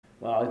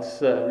Well,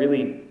 it's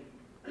really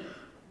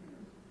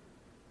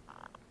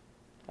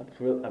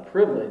a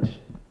privilege,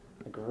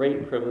 a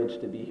great privilege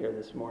to be here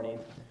this morning.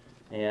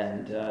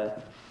 And,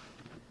 a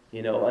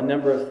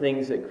number of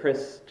things that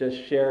Chris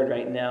just shared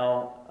right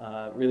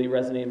now really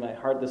resonated in my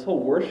heart. This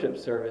whole worship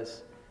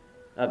service,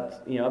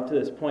 up to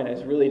this point,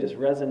 has really just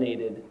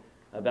resonated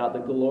about the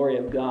glory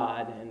of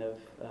God and of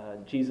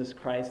Jesus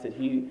Christ, that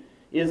He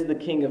is the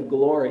King of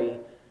glory,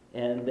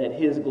 and that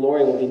His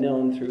glory will be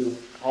known through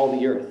all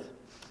the earth.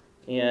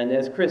 And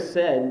as Chris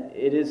said,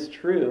 it is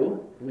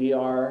true. We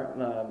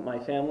are, my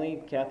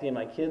family, Kathy and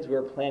my kids,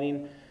 we're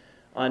planning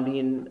on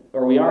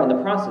we are in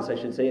the process, I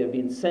should say, of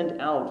being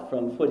sent out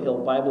from Foothill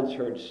Bible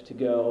Church to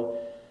go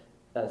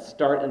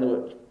start in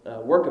the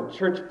work of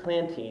church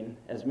planting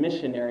as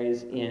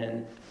missionaries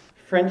in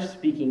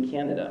French-speaking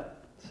Canada.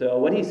 So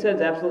what he said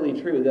is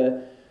absolutely true.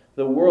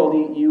 The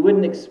world, you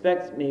wouldn't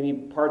expect maybe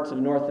parts of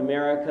North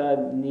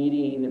America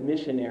needing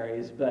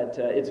missionaries, but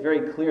it's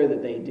very clear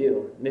that they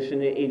do.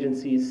 Mission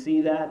agencies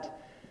see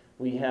that.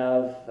 We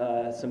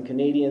have some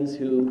Canadians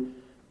who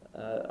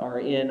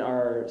are in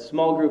our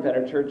small group at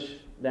our church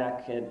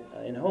back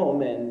in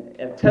home and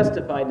have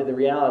testified to the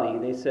reality.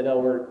 They said,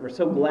 we're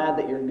so glad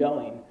that you're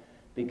going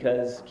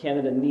because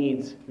Canada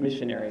needs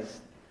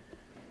missionaries.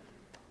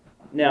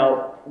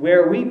 Now,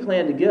 where we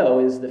plan to go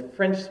is the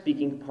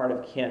French-speaking part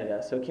of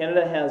Canada. So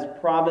Canada has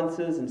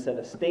provinces instead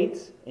of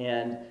states,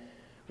 and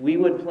we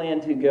would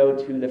plan to go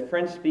to the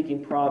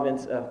French-speaking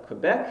province of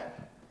Quebec.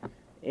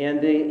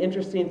 And the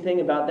interesting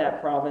thing about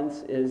that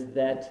province is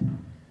that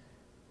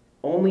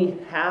only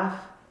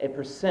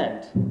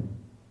 0.5%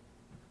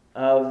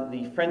 of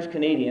the French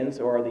Canadians,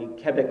 or the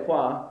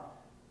Quebecois,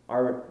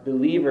 are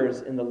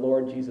believers in the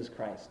Lord Jesus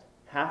Christ.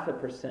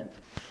 0.5%.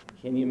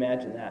 Can you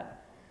imagine that?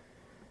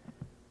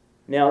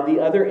 Now, the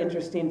other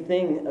interesting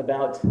thing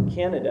about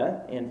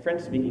Canada and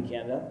French-speaking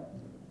Canada,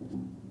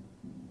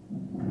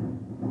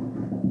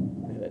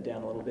 move that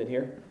down a little bit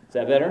here. Is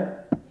that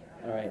better?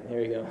 All right,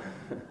 there you go.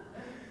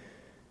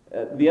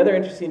 The other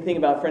interesting thing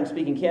about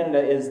French-speaking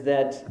Canada is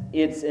that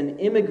it's an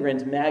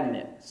immigrant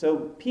magnet. So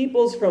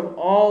peoples from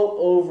all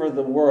over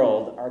the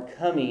world are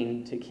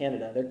coming to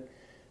Canada. They're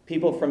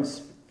people from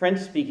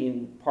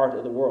French-speaking part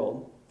of the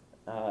world.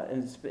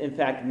 In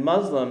fact,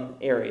 Muslim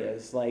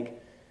areas like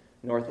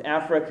North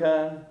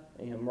Africa,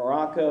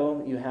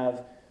 Morocco, you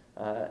have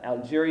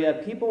Algeria.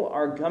 People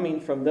are coming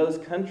from those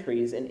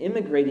countries and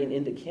immigrating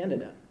into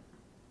Canada,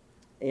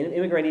 and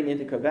immigrating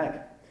into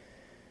Quebec.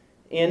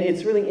 And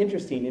it's really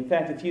interesting. In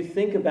fact, if you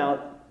think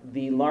about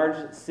the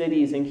large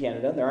cities in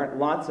Canada, there aren't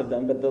lots of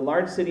them, but the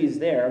large cities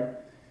there,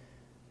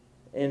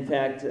 in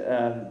fact,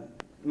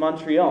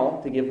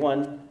 Montreal, to give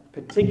one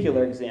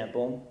particular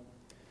example,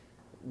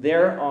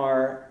 there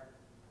are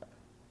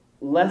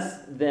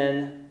less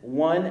than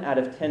 1 out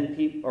of 10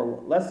 people,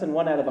 or less than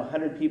 1 out of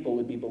 100 people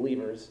would be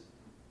believers,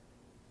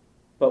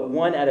 but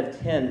 1 out of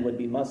 10 would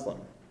be Muslim.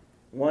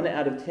 1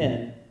 out of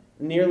 10,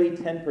 nearly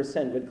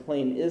 10% would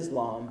claim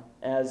Islam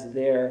as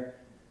their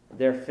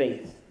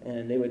faith,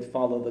 and they would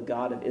follow the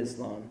God of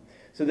Islam.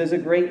 So there's a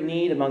great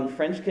need among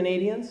French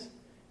Canadians,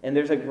 and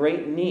there's a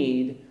great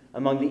need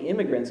among the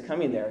immigrants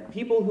coming there,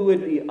 people who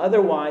would be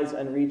otherwise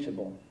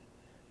unreachable.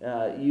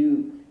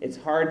 It's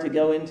hard to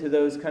go into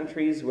those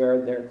countries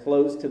where they're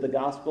closed to the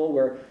gospel,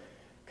 where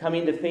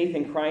coming to faith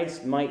in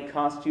Christ might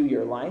cost you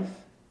your life,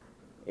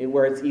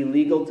 where it's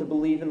illegal to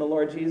believe in the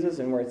Lord Jesus,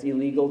 and where it's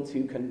illegal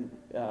to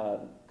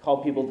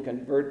call people to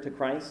convert to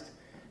Christ.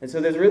 And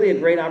so there's really a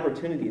great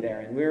opportunity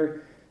there, and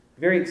we're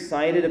very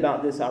excited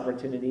about this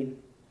opportunity.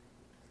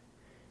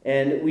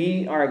 And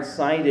we are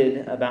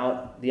excited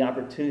about the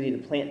opportunity to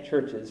plant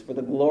churches for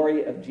the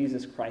glory of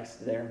Jesus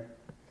Christ there.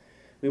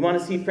 We want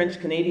to see French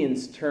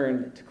Canadians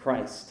turn to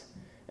Christ.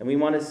 And we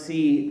want to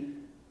see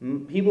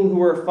people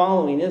who are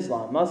following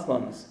Islam,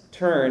 Muslims,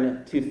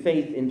 turn to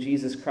faith in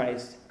Jesus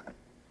Christ.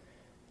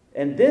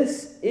 And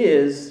this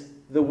is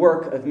the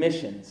work of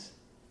missions.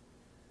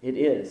 It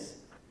is.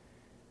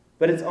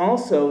 But it's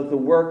also the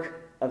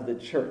work of the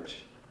church.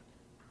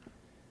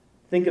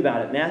 Think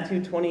about it.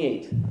 Matthew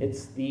 28.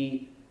 It's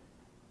the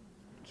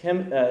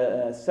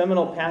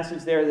seminal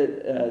passage there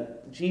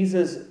that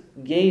Jesus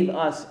gave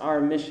us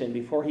our mission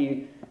before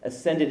He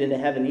ascended into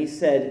heaven. He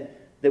said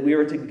that we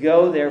were to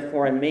go,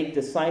 therefore, and make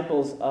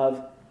disciples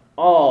of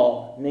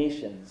all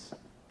nations.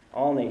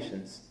 All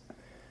nations.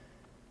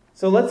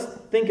 So let's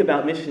think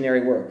about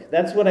missionary work.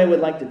 That's what I would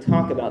like to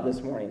talk about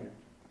this morning.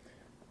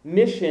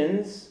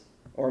 Missions,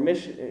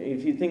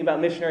 if you think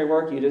about missionary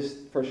work, you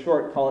just, for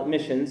short, call it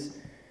missions,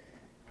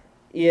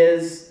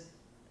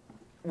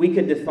 we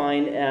could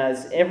define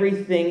as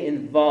everything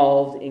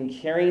involved in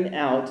carrying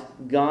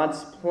out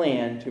God's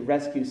plan to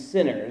rescue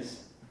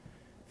sinners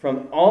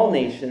from all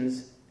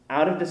nations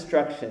out of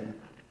destruction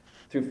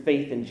through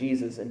faith in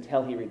Jesus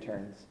until He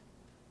returns.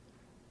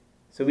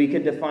 So we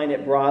could define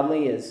it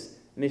broadly as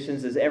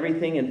missions as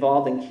everything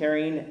involved in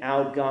carrying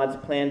out God's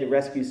plan to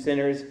rescue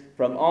sinners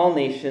from all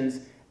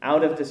nations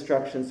out of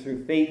destruction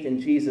through faith in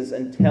Jesus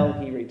until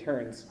He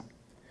returns.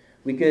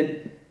 We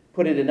could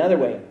put it another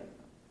way.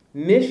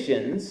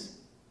 Missions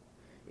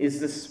is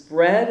the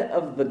spread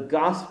of the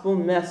gospel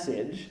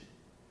message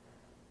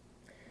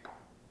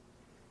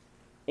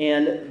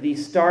and the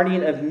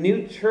starting of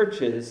new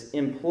churches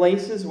in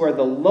places where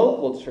the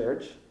local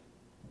church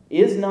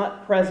is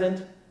not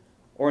present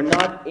or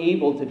not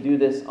able to do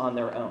this on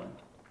their own.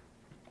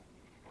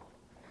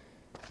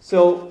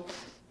 So,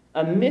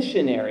 a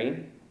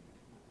missionary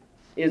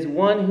is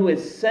one who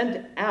is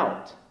sent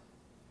out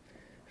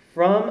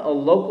from a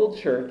local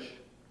church,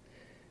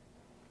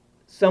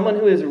 someone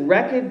who is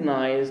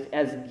recognized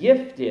as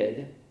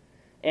gifted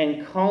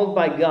and called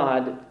by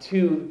God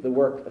to the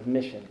work of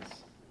missions.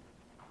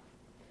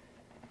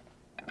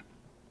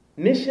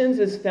 Missions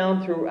is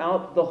found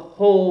throughout the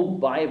whole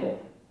Bible.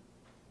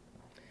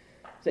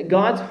 So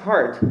God's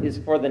heart is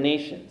for the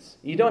nations.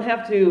 You don't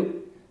have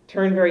to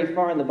turn very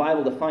far in the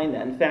Bible to find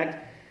that. In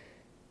fact,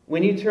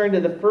 when you turn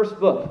to the first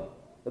book,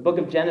 the book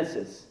of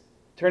Genesis,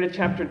 turn to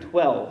chapter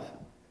 12,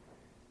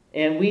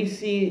 and we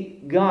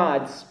see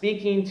God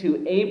speaking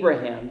to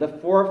Abraham, the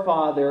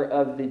forefather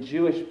of the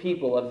Jewish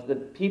people, of the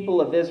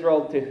people of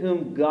Israel to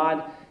whom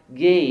God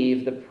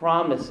gave the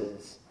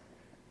promises.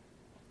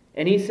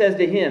 And he says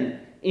to him,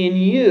 "In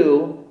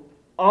you,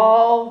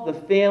 all the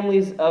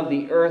families of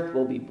the earth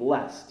will be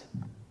blessed."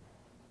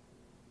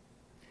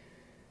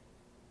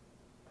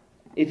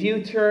 If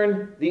you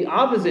turn the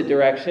opposite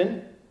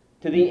direction,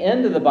 to the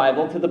end of the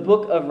Bible, to the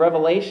book of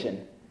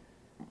Revelation,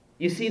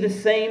 you see the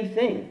same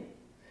thing.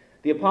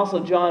 The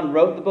Apostle John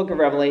wrote the book of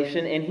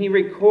Revelation, and he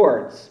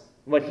records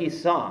what he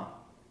saw.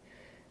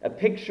 A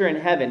picture in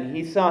heaven.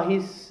 He saw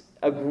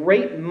a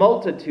great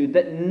multitude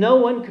that no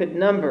one could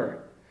number.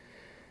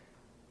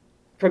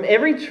 From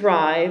every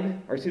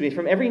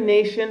from every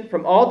nation,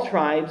 from all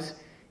tribes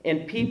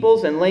and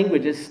peoples and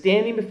languages,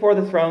 standing before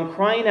the throne,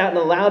 crying out in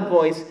a loud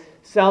voice,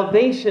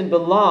 "Salvation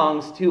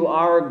belongs to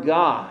our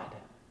God."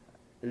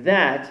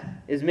 That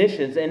is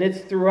missions, and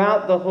it's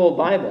throughout the whole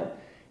Bible.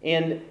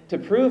 And to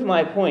prove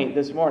my point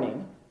this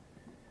morning,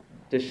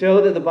 to show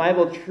that the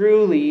Bible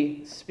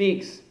truly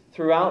speaks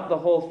throughout the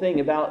whole thing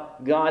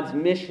about God's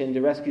mission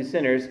to rescue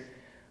sinners,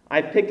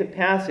 I picked a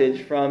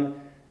passage from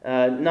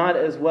not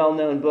as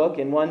well-known book,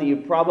 and one that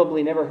you've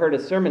probably never heard a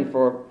sermon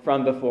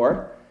from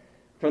before,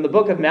 from the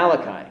book of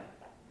Malachi.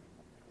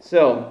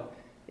 So,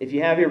 if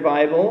you have your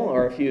Bible,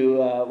 or if you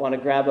want to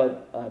grab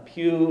a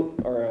pew,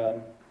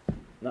 or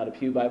not a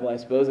pew Bible, I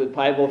suppose, a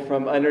Bible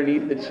from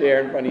underneath the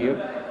chair in front of you.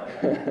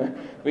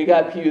 We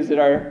got pews at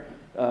our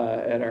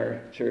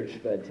church,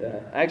 but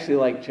I actually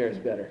like chairs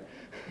better.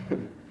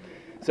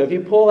 So if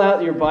you pull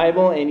out your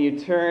Bible and you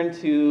turn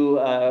to,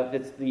 if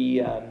it's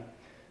the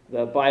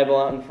Bible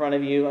out in front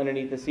of you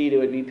underneath the seat, it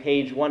would be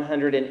page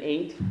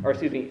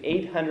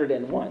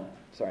 801.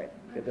 Sorry,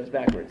 get those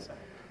backwards.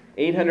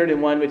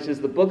 801, which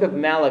is the book of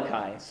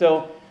Malachi.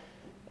 So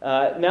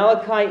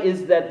Malachi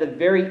is at the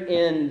very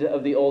end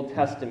of the Old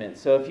Testament.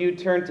 So if you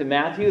turn to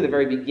Matthew, the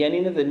very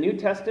beginning of the New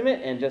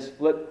Testament, and just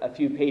flip a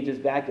few pages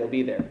back, you'll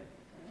be there.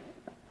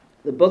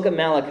 The book of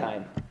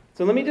Malachi.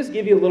 So let me just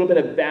give you a little bit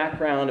of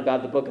background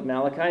about the book of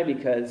Malachi,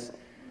 because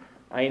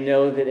I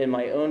know that in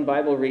my own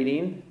Bible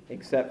reading,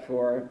 except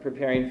for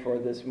preparing for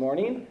this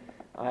morning,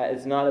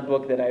 it's not a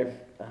book that I've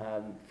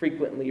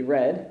frequently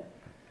read.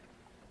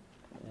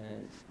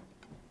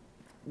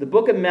 The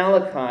book of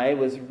Malachi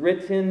was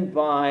written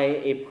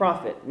by a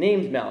prophet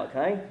named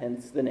Malachi,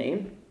 hence the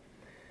name.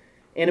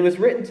 And it was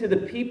written to the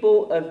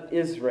people of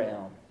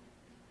Israel.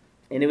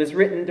 And it was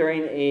written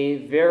during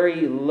a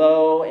very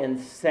low and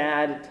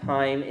sad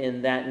time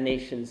in that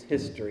nation's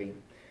history.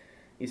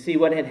 You see,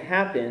 what had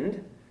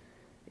happened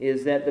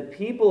is that the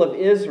people of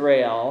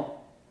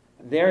Israel,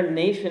 their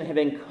nation had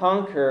been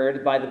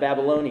conquered by the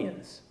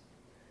Babylonians,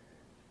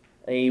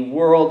 a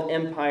world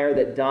empire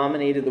that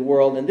dominated the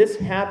world. And this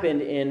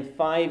happened in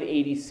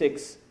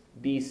 586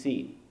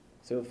 BC.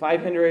 So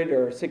 500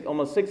 or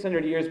almost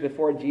 600 years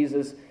before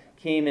Jesus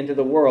came into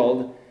the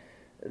world,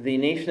 the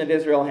nation of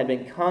Israel had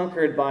been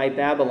conquered by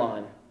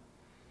Babylon.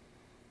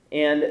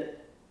 And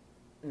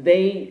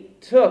they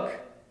took,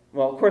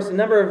 well, of course, a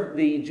number of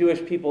the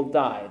Jewish people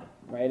died,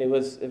 right? It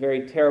was a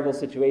very terrible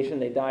situation.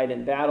 They died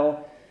in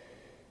battle.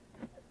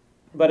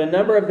 But a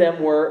number of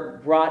them were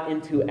brought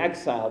into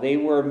exile. They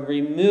were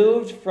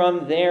removed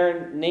from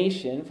their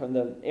nation, from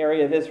the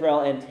area of Israel,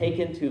 and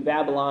taken to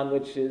Babylon,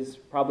 which is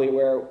probably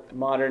where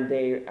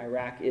modern-day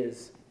Iraq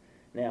is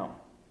now.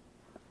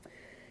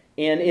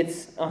 And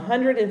it's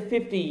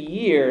 150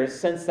 years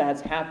since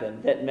that's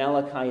happened that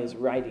Malachi is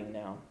writing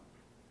now.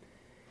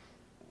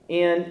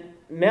 And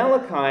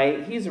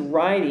Malachi, he's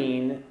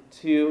writing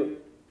to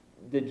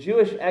the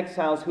Jewish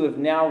exiles who have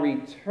now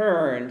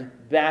returned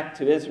back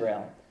to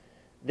Israel.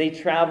 They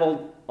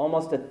traveled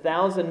almost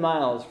 1,000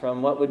 miles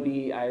from what would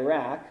be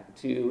Iraq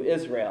to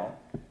Israel,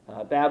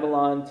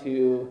 Babylon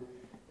to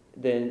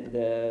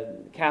the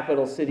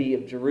capital city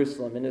of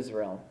Jerusalem in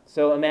Israel.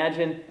 So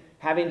imagine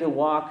having to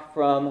walk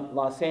from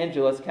Los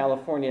Angeles,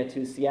 California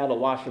to Seattle,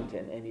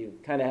 Washington, and you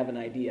kind of have an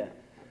idea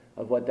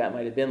of what that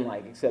might have been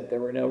like, except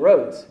there were no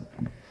roads.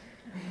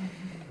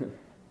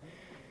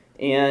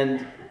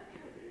 And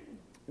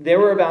there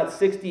were about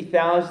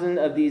 60,000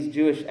 of these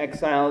Jewish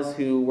exiles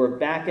who were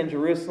back in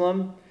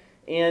Jerusalem,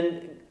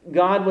 and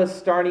God was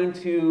starting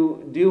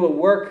to do a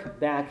work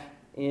back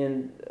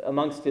in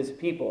amongst his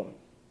people.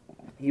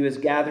 He was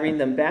gathering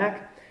them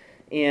back,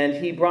 and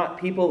he brought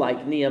people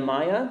like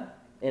Nehemiah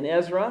and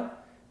Ezra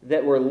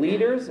that were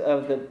leaders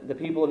of the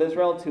people of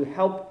Israel to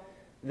help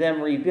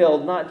them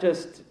rebuild, not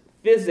just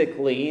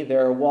physically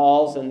their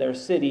walls and their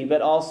city,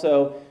 but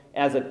also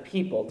as a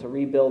people to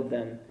rebuild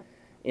them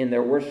in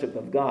their worship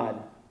of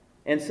God.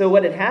 And so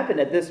what had happened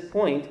at this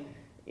point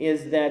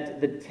is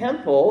that the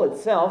temple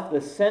itself,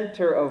 the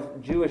center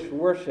of Jewish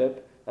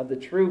worship of the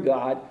true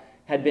God,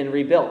 had been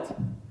rebuilt.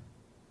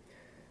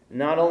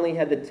 Not only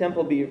had the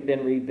temple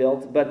been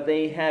rebuilt, but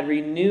they had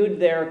renewed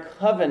their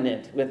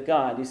covenant with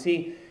God. You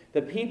see,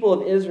 the people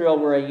of Israel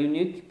were a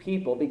unique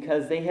people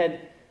because they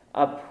had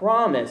a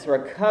promise or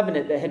a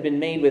covenant that had been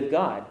made with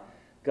God.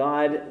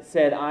 God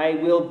said, I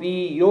will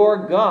be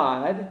your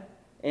God,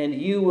 and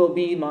you will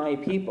be my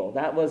people.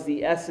 That was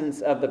the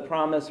essence of the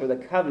promise or the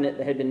covenant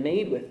that had been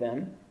made with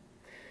them.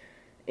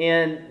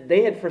 And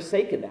they had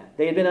forsaken that.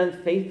 They had been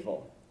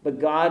unfaithful. But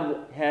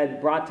God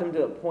had brought them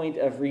to a point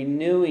of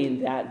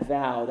renewing that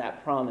vow,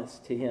 that promise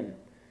to him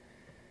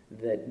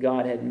that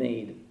God had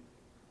made.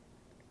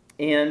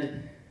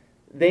 And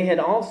they had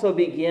also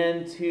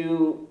begun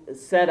to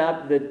set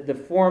up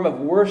the form of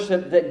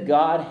worship that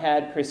God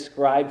had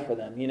prescribed for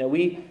them. You know,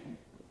 we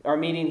are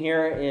meeting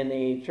here in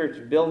a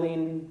church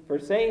building, per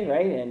se,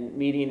 right? And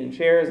meeting in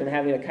chairs and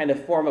having a kind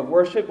of form of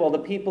worship. Well, the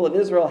people of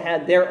Israel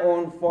had their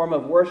own form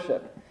of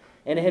worship,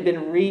 and it had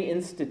been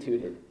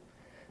reinstituted.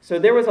 So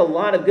there was a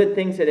lot of good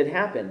things that had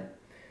happened.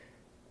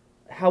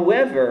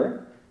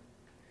 However,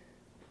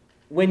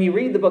 when you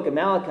read the book of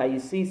Malachi, you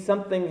see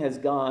something has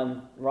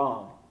gone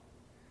wrong.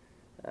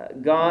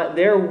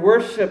 Their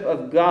worship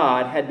of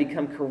God had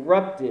become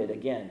corrupted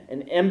again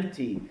and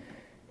empty.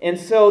 And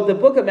so the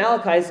book of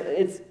Malachi,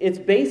 it's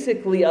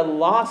basically a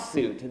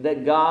lawsuit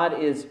that God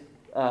is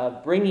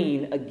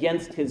bringing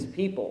against his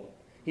people.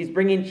 He's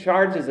bringing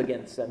charges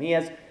against them. He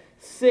has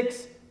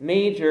 6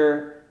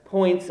 major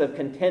points of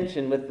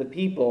contention with the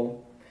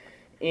people.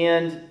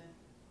 And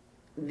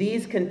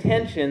these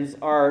contentions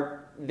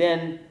are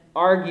then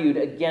argued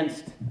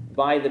against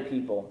by the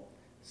people.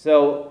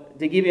 So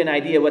to give you an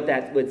idea what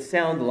that would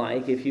sound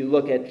like, if you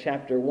look at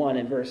chapter 1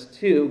 and verse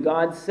 2,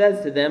 God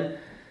says to them,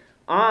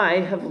 I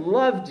have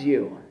loved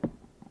you,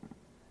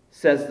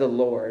 says the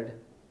Lord.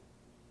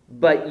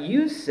 But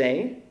you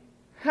say,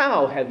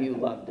 how have you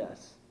loved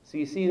us? So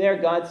you see there,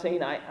 God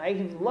saying, I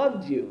have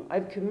loved you.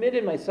 I've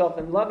committed myself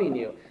in loving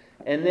you.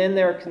 And then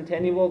they're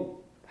contending,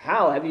 well,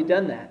 how have you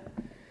done that?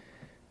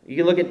 You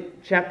can look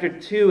at chapter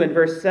 2 and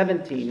verse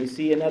 17. You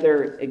see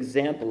another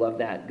example of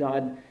that.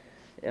 God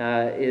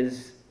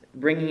is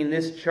bringing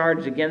this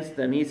charge against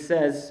them. He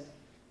says,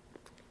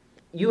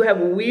 you have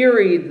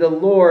wearied the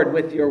Lord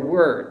with your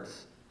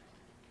words.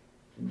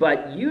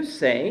 But you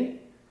say,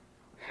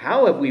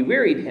 how have we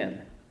wearied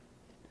him?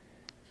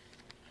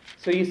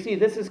 So you see,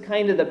 this is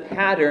kind of the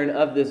pattern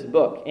of this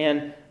book.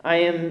 And I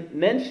am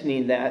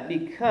mentioning that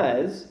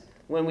because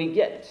when we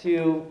get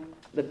to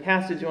the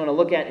passage we want to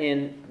look at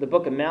in the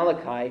book of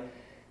Malachi,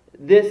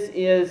 this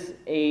is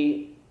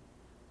a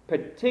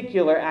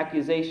particular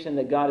accusation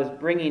that God is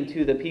bringing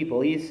to the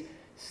people. He's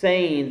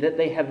saying that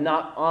they have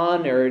not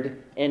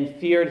honored and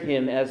feared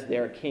him as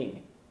their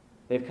king.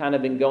 They've kind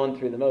of been going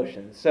through the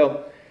motions.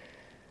 So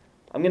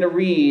I'm going to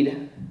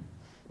read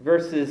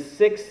verses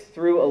 6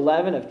 through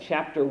 11 of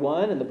chapter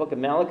 1 in the book of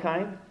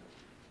Malachi.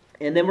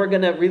 And then we're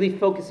going to really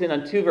focus in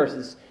on 2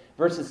 verses,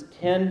 verses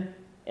 10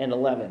 and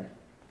 11.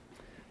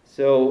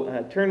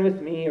 So turn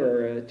with me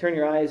or turn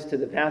your eyes to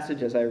the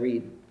passage as I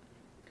read.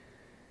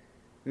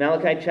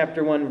 Malachi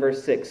chapter 1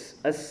 verse 6.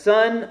 A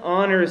son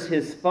honors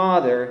his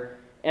father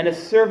and a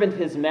servant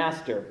his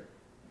master.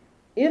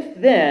 If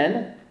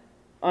then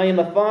I am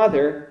a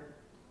father,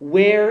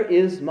 where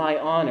is my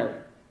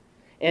honor?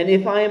 And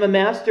if I am a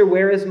master,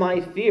 where is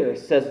my fear?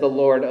 Says the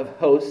Lord of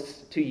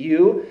hosts to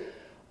you,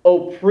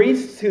 O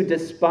priests who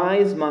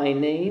despise my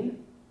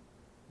name.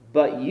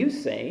 But you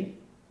say,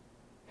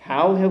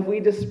 how have we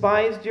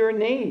despised your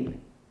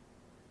name?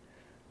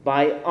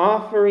 By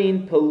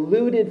offering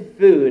polluted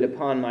food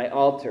upon my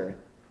altar.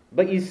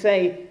 But you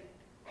say,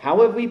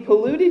 how have we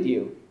polluted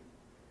you?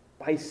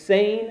 By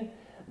saying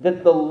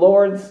that the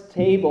Lord's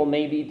table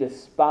may be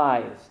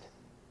despised.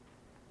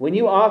 When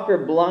you offer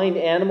blind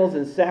animals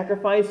in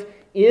sacrifice,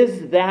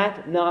 is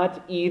that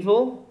not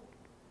evil?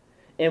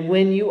 And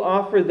when you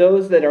offer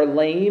those that are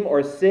lame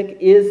or sick,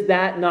 is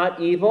that not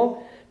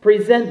evil?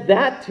 Present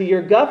that to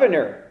your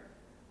governor.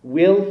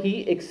 Will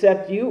he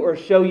accept you or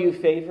show you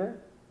favor?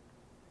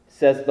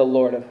 Says the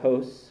Lord of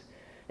hosts.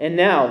 And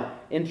now,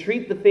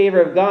 entreat the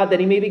favor of God that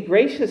he may be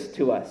gracious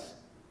to us.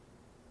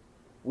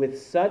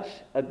 With such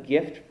a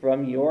gift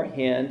from your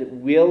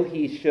hand, will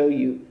he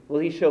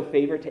show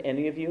favor to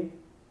any of you?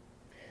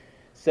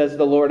 Says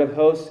the Lord of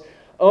hosts.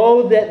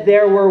 Oh, that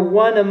there were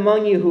one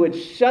among you who would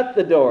shut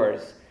the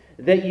doors,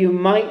 that you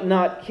might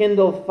not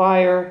kindle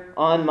fire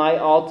on my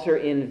altar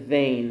in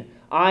vain.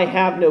 I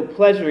have no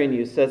pleasure in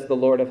you, says the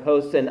Lord of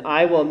hosts, and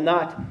I will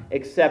not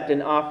accept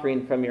an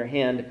offering from your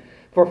hand.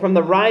 For from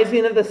the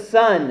rising of the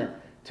sun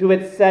to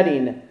its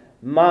setting,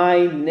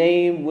 my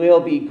name will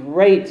be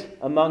great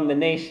among the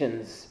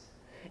nations.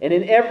 And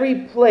in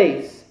every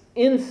place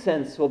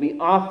incense will be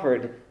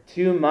offered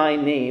to my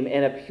name,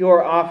 and a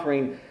pure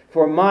offering,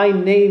 for my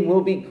name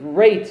will be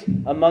great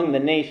among the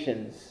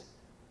nations,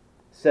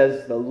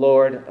 says the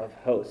Lord of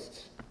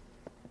hosts.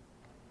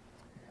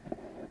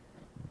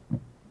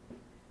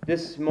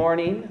 This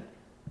morning,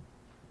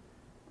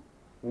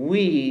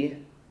 we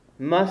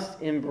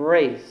must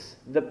embrace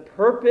the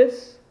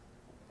purpose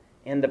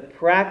and the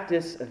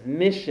practice of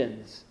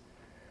missions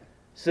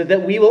so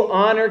that we will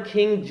honor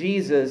King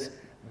Jesus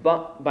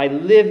by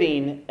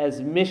living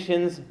as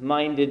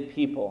missions-minded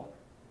people.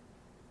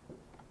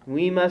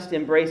 We must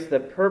embrace the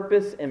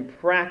purpose and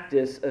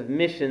practice of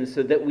missions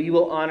so that we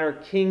will honor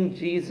King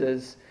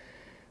Jesus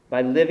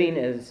by living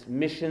as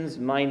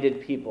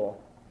missions-minded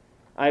people.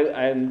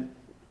 I'm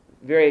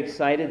very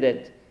excited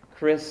that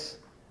Chris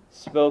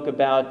spoke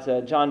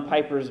about John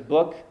Piper's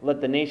book, Let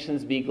the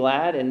Nations Be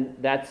Glad, and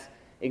that's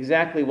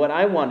exactly what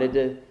I wanted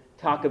to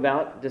talk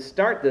about to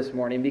start this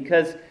morning,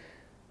 because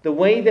the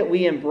way that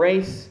we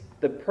embrace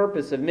the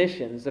purpose of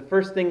missions, the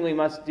first thing we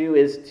must do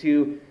is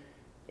to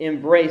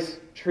embrace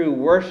true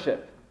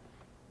worship.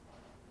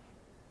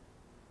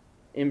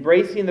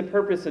 Embracing the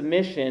purpose of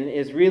mission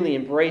is really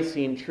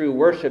embracing true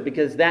worship,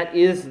 because that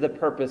is the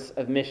purpose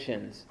of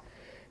missions.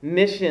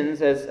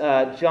 Missions, as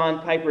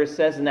John Piper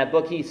says in that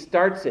book, he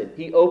starts it.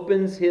 He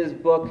opens his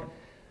book,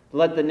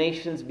 Let the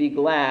Nations Be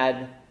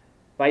Glad,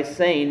 by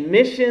saying,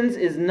 missions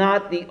is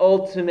not the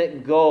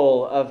ultimate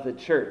goal of the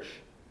church.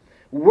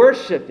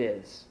 Worship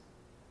is.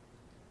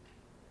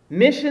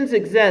 Missions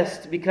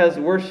exist because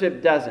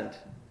worship doesn't.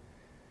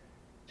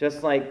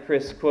 Just like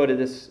Chris quoted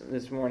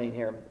this morning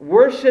here.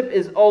 Worship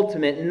is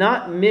ultimate,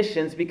 not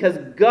missions, because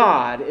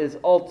God is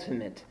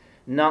ultimate,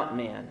 not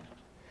man.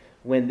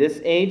 When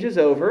this age is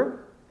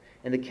over,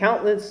 and the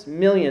countless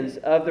millions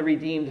of the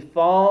redeemed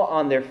fall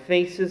on their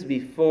faces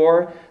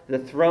before the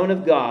throne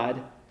of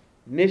God,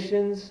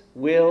 missions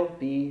will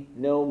be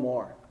no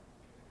more.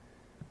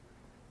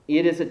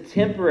 It is a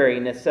temporary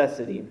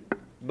necessity,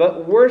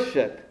 but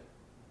worship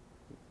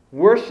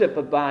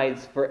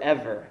abides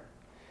forever.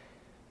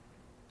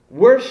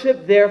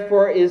 Worship,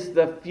 therefore, is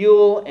the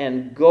fuel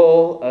and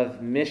goal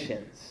of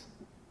missions.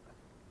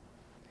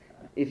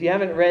 If you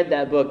haven't read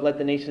that book, Let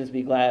the Nations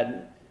Be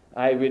Glad,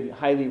 I would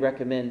highly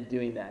recommend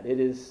doing that. It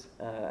is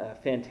a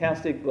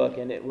fantastic book,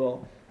 and it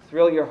will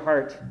thrill your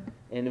heart,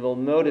 and it will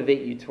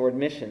motivate you toward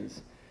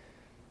missions.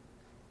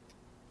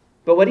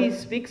 But what he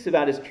speaks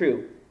about is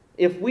true.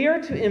 If we are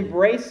to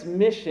embrace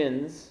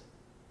missions,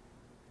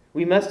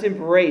 we must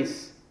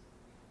embrace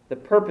the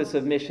purpose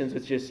of missions,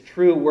 which is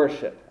true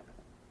worship.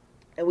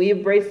 And we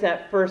embrace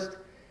that first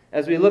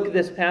as we look at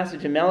this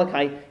passage in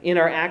Malachi in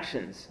our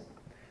actions.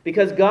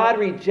 Because God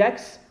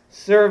rejects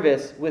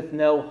service with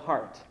no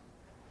heart.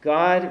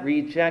 God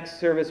rejects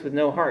service with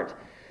no heart.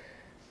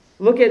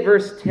 Look at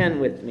verse 10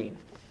 with me.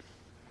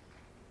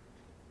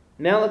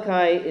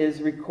 Malachi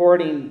is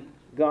recording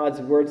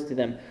God's words to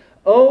them.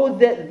 Oh,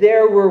 that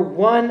there were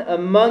one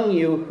among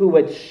you who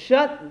would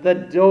shut the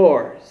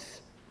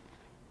doors.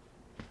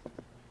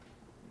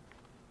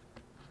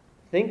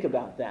 Think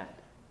about that.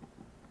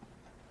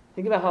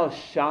 Think about how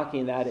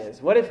shocking that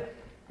is. What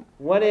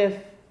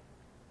if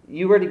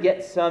you were to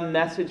get some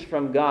message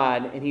from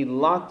God and he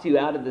locked you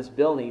out of this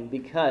building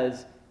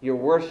because your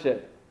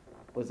worship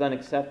was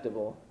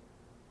unacceptable?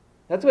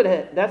 That's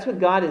what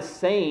God is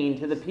saying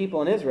to the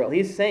people in Israel.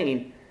 He's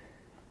saying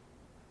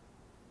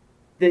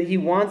that he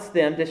wants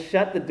them to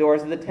shut the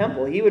doors of the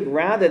temple. He would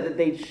rather that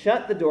they'd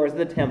shut the doors of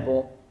the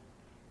temple,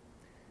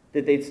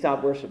 that they'd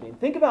stop worshiping.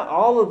 Think about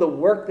all of the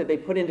work that they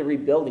put into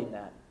rebuilding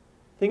that.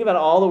 Think about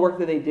all the work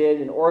that they did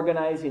in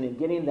organizing and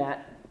getting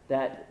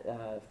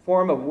that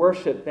form of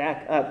worship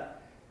back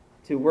up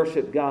to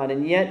worship God.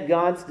 And yet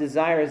God's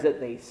desire is that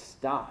they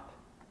stop.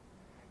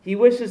 He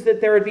wishes that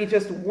there would be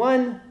just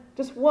one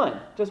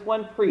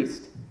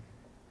priest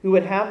who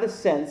would have the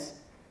sense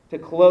to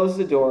close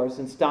the doors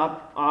and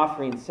stop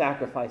offering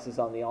sacrifices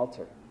on the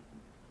altar.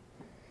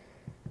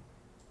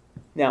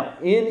 Now,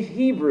 in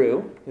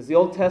Hebrew, because the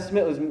Old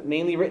Testament was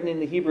mainly written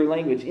in the Hebrew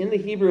language, in the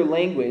Hebrew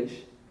language,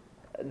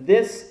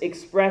 this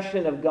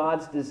expression of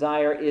God's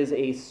desire is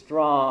a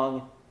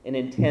strong and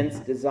intense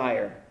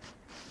desire.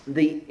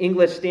 The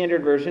English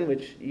Standard Version,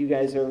 which you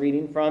guys are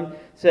reading from,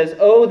 says,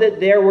 "Oh, that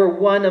there were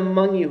one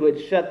among you who had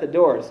shut the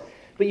doors."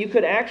 But you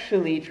could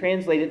actually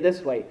translate it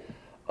this way.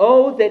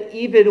 "Oh, that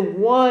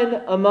even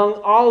one among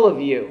all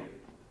of you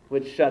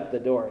would shut the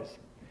doors."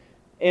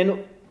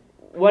 And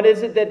what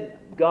is it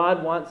that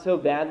God wants so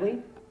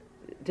badly?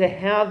 To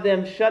have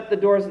them shut the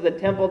doors of the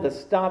temple to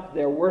stop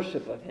their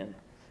worship of him.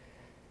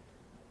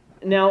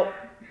 Now,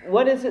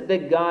 what is it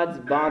that God's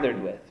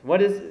bothered with?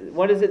 What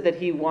is it that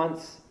he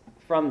wants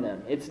from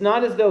them? It's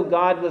not as though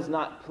God was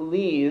not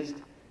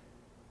pleased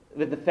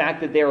with the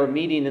fact that they were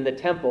meeting in the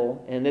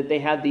temple and that they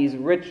had these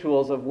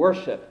rituals of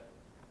worship.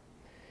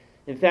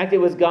 In fact, it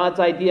was God's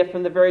idea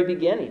from the very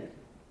beginning.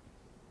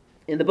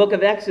 In the book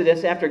of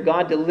Exodus, after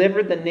God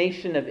delivered the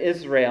nation of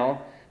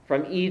Israel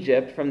from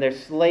Egypt, from their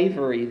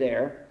slavery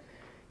there,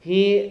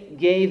 he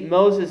gave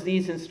Moses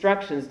these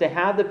instructions to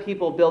have the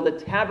people build a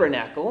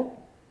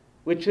tabernacle,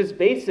 which is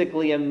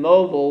basically a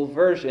mobile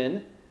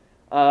version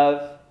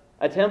of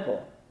a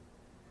temple.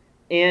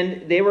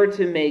 And they were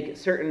to make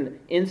certain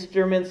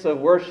instruments of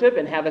worship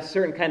and have a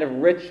certain kind of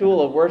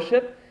ritual of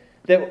worship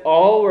that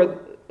all were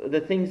the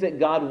things that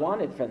God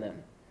wanted from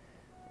them.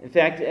 In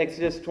fact,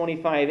 Exodus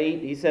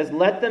 25:8, he says,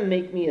 "Let them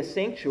make me a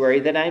sanctuary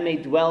that I may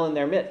dwell in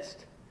their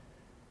midst."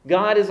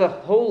 God is a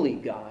holy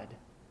God,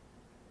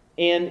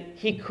 and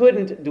he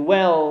couldn't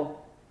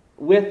dwell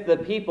with the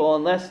people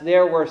unless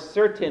there were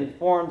certain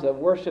forms of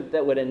worship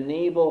that would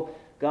enable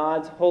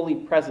God's holy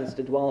presence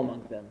to dwell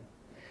among them.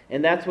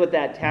 And that's what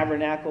that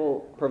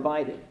tabernacle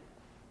provided.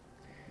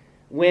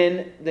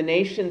 When the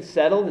nation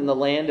settled in the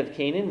land of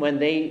Canaan, when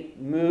they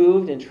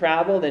moved and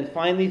traveled and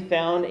finally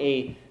found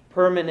a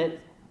permanent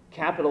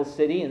capital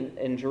city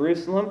in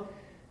Jerusalem,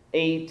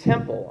 a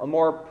temple, a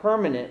more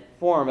permanent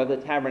form of the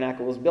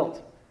tabernacle was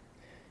built.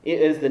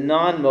 It is the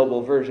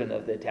non-mobile version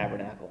of the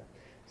tabernacle.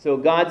 So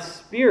God's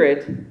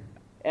Spirit,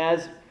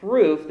 as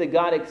proof that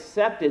God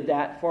accepted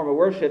that form of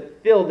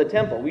worship, filled the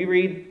temple. We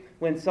read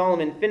when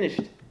Solomon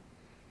finished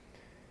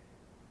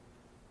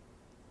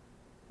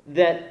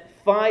that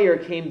fire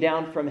came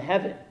down from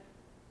heaven.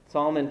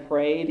 Solomon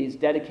prayed, he's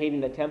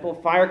dedicating the temple.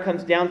 Fire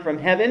comes down from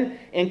heaven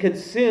and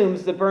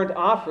consumes the burnt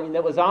offering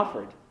that was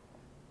offered.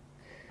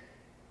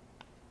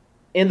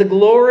 And the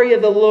glory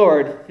of the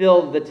Lord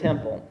filled the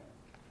temple.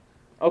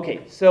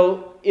 Okay,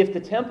 so if the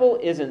temple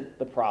isn't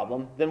the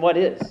problem, then what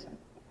is?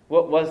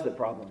 What was the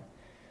problem?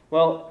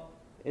 Well,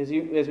 as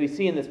we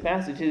see in this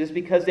passage, it is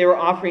because they were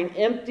offering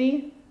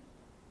empty,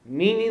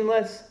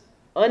 meaningless,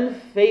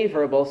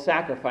 unfavorable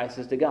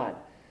sacrifices to God.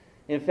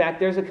 In fact,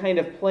 there's a kind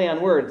of play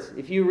on words.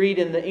 If you read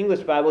in the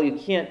English Bible, you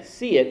can't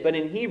see it, but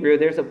in Hebrew,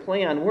 there's a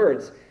play on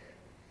words.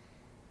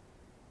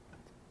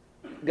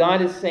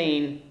 God is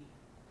saying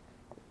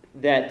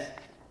that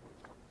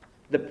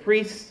the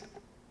priests,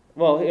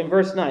 well, in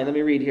verse 9, let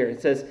me read here. It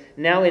says,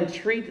 "Now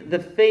entreat the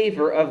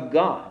favor of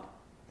God."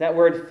 That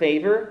word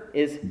favor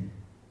is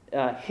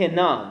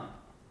hinam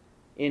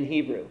in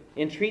Hebrew.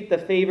 Entreat the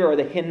favor or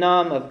the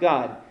hinam of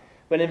God.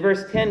 But in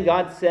verse 10,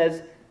 God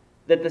says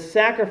that the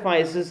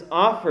sacrifices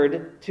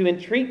offered to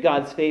entreat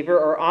God's favor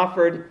are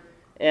offered,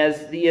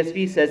 as the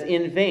ESV says,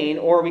 in vain,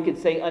 or we could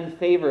say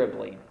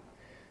unfavorably.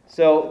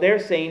 So they're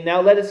saying,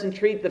 now let us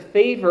entreat the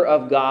favor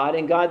of God,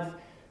 and God's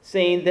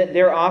saying that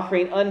they're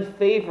offering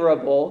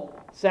unfavorable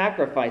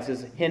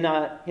sacrifices,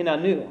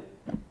 hinanu.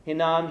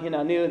 Hinam,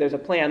 hinanu, there's a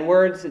play on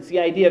words. It's the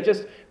idea of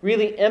just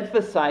really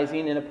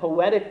emphasizing in a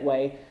poetic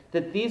way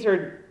that these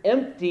are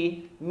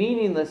empty,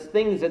 meaningless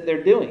things that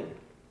they're doing.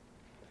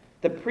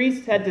 The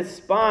priests had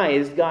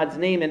despised God's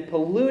name and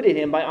polluted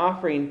him by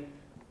offering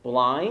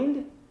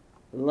blind,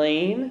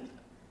 lame,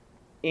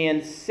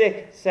 and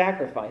sick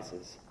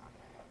sacrifices.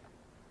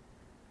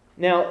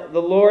 Now,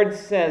 the Lord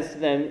says to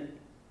them,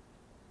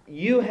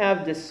 "You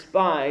have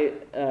despised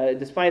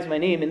my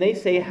name." And they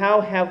say,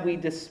 "How have we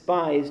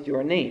despised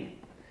your name?"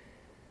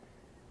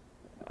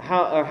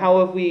 How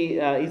have we,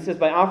 he says,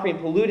 "by offering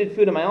polluted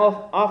food on my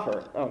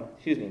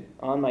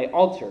on my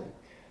altar.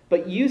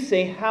 But you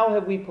say, how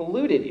have we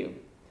polluted you?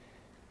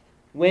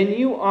 When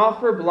you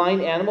offer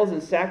blind animals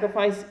in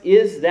sacrifice,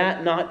 is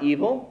that not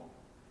evil?"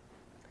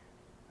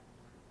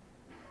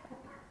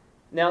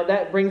 Now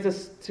that brings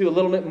us to a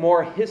little bit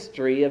more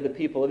history of the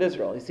people of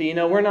Israel. You see,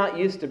 we're not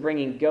used to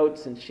bringing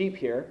goats and sheep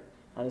here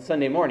on a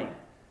Sunday morning.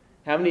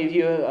 How many of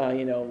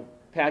you,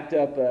 packed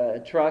up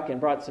a truck and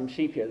brought some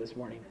sheep here this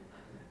morning?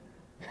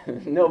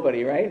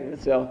 Nobody, right?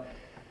 So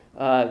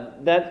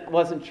that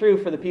wasn't true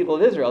for the people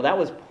of Israel. That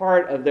was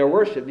part of their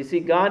worship. You see,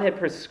 God had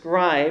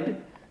prescribed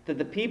that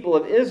the people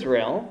of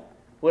Israel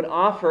would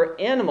offer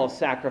animal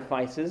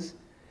sacrifices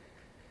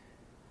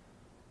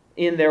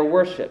in their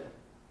worship,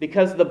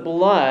 because the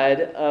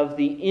blood of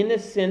the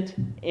innocent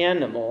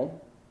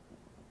animal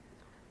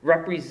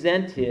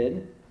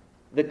represented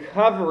the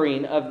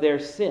covering of their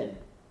sin.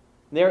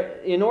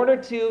 In order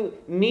to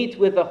meet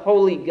with a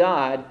holy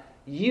God,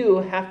 you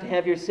have to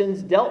have your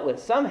sins dealt with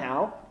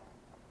somehow.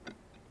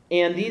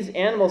 And these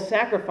animal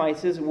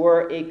sacrifices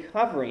were a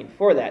covering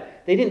for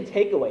that. They didn't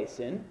take away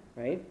sin,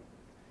 right?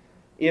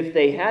 If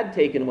they had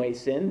taken away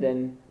sin,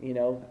 then,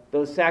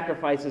 those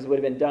sacrifices would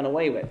have been done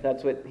away with.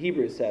 That's what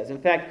Hebrews says. In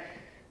fact,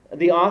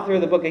 the author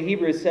of the book of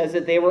Hebrews says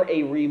that they were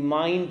a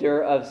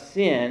reminder of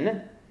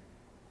sin,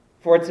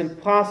 for it's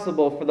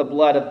impossible for the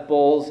blood of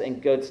bulls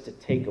and goats to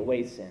take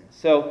away sin.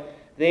 So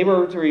they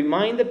were to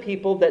remind the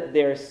people that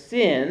their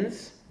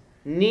sins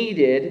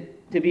needed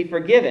to be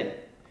forgiven.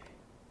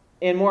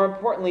 And more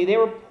importantly, they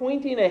were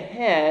pointing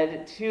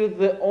ahead to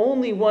the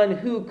only one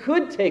who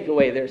could take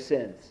away their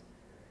sins.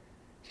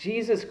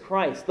 Jesus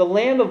Christ, the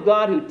Lamb of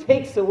God who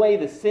takes away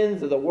the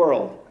sins of the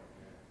world.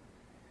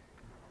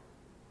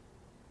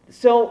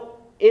 So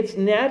it's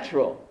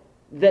natural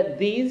that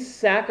these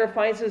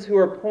sacrifices, who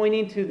are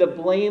pointing to the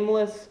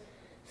blameless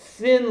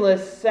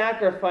sinless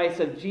sacrifice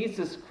of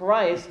Jesus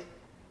Christ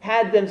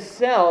had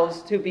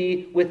themselves to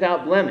be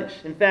without blemish.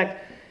 In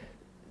fact,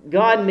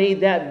 God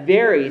made that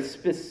very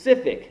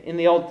specific in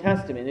the Old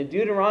Testament. In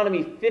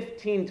Deuteronomy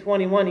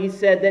 15:21, he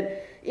said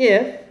that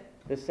if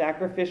the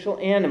sacrificial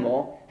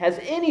animal has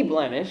any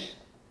blemish,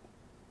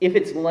 if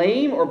it's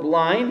lame or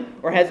blind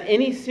or has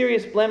any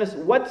serious blemish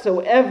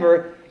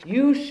whatsoever,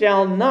 you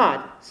shall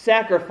not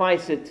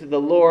sacrifice it to the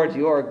Lord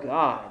your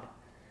God.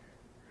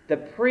 The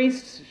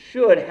priests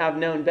should have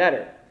known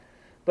better.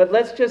 But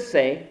let's just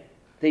say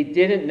they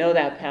didn't know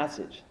that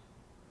passage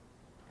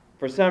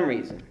for some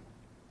reason.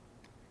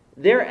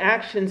 Their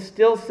actions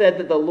still said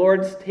that the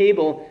Lord's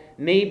table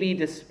may be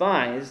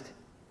despised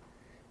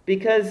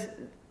because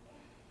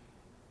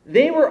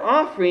they were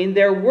offering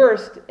their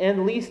worst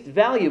and least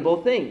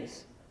valuable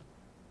things.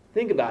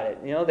 Think about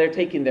it. They're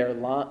taking their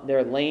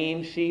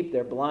lame sheep,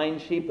 their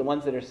blind sheep, the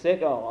ones that are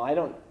sick. Oh, I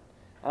don't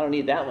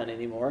need that one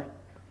anymore.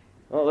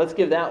 Well, let's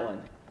give that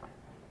one.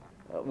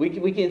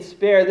 We can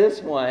spare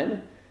this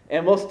one,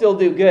 and we'll still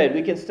do good.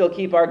 We can still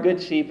keep our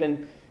good sheep,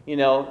 and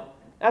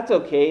that's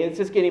okay. It's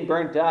just getting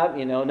burnt up.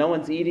 No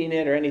one's eating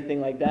it or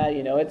anything like that.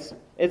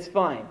 It's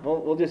fine.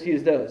 We'll just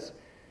use those.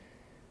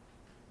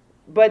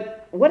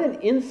 But what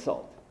an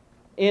insult.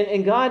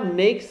 And God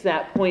makes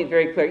that point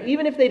very clear.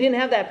 Even if they didn't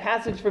have that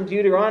passage from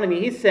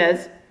Deuteronomy, he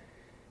says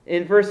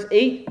in verse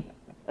 8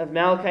 of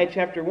Malachi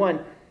chapter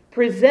 1,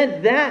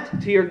 present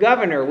that to your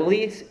governor. Will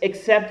he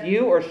accept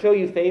you or show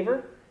you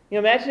favor?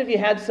 Imagine if you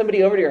had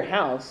somebody over to your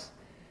house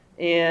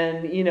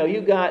and,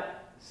 you got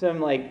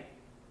some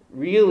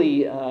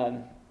really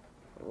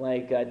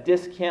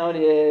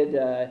discounted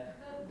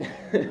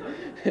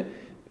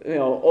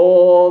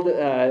old,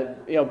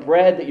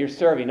 bread that you're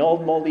serving,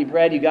 old moldy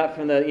bread you got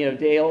from the,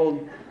 day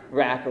old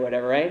rack or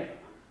whatever, right?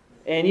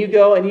 And you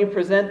go and you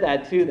present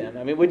that to them.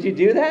 I mean, would you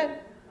do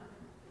that?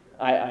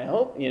 I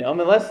hope,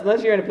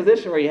 unless you're in a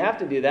position where you have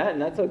to do that,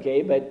 and that's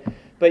okay. But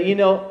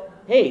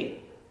hey,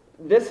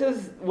 this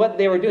is what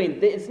they were doing.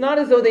 It's not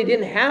as though they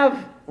didn't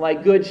have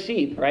good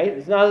sheep, right?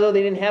 It's not as though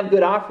they didn't have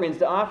good offerings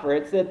to offer.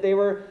 It's that they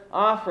were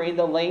offering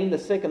the lame, the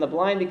sick, and the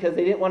blind because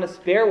they didn't want to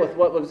spare with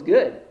what was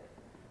good.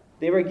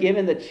 They were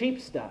given the cheap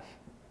stuff.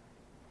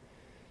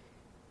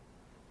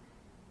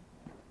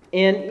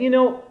 And,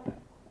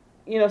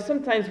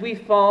 sometimes we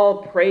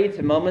fall prey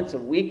to moments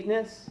of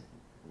weakness.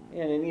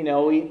 And,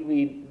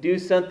 we do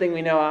something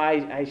we know,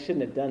 I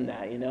shouldn't have done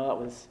that.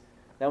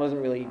 That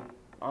wasn't really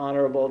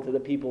honorable to the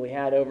people we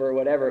had over, or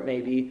whatever it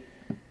may be,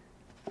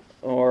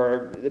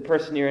 or the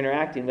person you're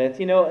interacting with.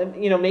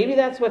 Maybe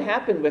that's what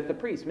happened with the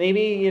priest.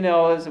 Maybe, it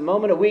was a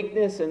moment of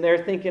weakness, and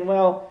they're thinking,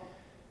 well,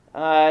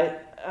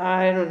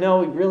 I don't know,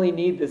 we really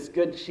need this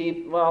good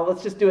sheep. Well,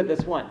 let's just do it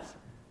this once.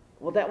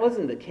 Well, that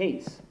wasn't the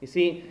case. You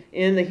see,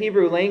 in the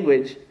Hebrew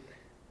language,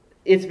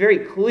 it's very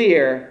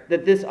clear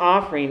that this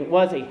offering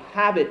was a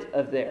habit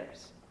of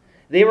theirs.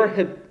 They were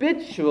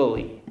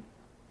habitually,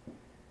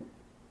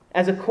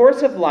 as a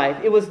course of life,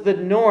 it was the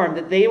norm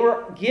that they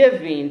were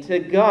giving to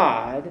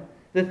God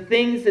the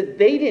things that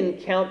they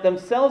didn't count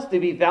themselves to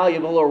be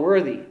valuable or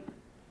worthy.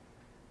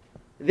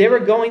 They were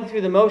going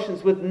through the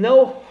motions with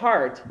no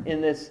heart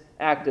in this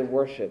act of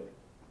worship.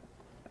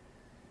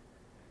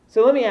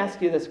 So let me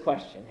ask you this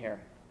question here.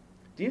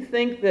 Do you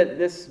think that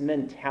this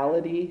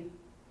mentality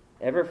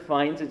ever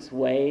finds its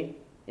way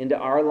into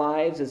our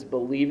lives as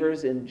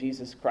believers in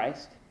Jesus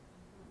Christ?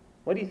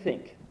 What do you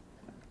think?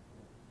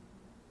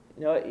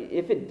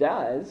 If it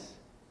does,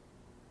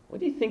 what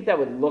do you think that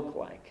would look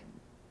like?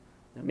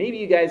 Now, maybe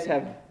you guys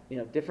have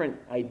different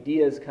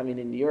ideas coming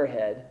into your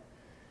head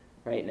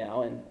right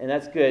now, and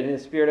that's good. And the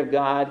Spirit of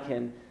God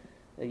can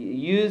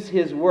use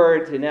His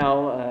Word to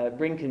now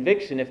bring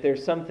conviction if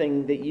there's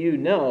something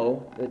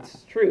that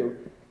that's true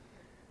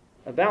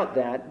about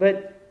that.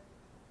 But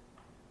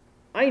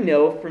I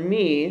know for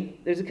me,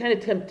 there's a kind of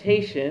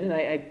temptation, and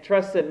I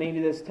trust that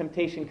maybe this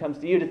temptation comes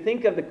to you, to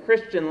think of the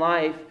Christian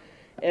life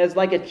as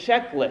like a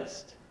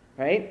checklist,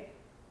 right?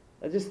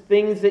 Just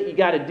things that you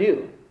got to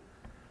do,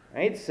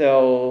 right?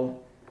 So,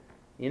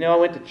 I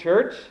went to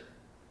church,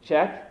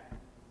 check.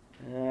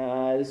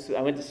 I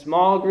went to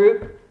small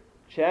group,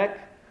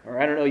 check. Or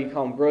I don't know, you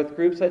call them growth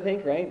groups, I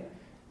think, right?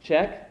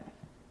 Check.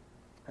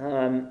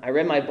 I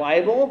read my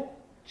Bible,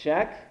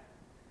 check.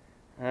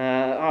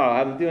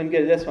 I'm doing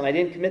good at this one. I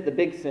didn't commit the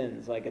big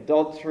sins like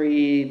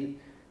adultery,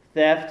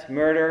 theft,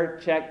 murder,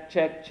 check,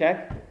 check,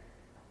 check.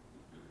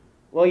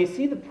 Well, you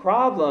see, the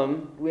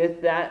problem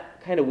with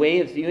that kind of way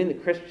of viewing the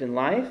Christian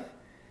life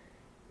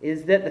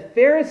is that the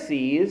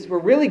Pharisees were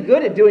really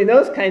good at doing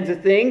those kinds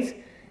of things,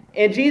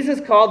 and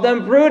Jesus called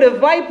them brood of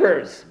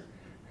vipers.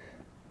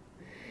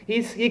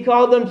 He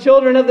called them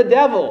children of the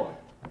devil.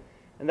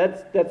 And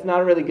that's not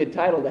a really good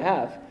title to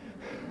have.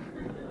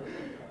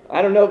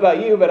 I don't know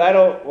about you, but I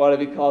don't want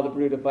to be called a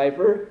brood of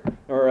viper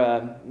or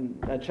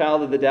a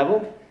child of the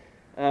devil.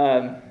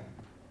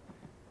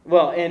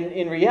 Well,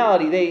 in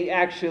reality, they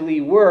actually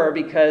were,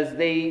 because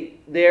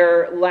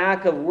their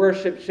lack of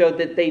worship showed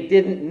that they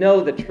didn't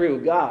know the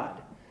true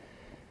God.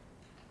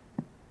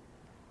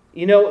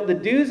 The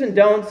do's and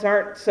don'ts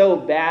aren't so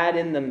bad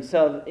in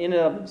and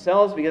of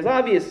themselves, because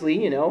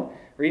obviously,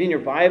 reading your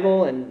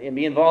Bible and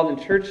being involved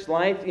in church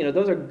life,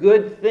 those are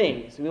good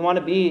things. We want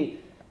to be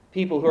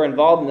people who are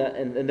involved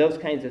in those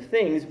kinds of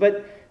things,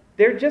 but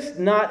they're just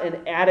not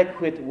an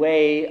adequate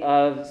way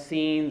of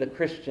seeing the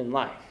Christian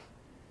life.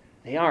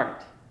 They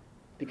aren't.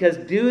 Because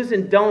do's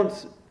and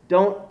don'ts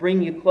don't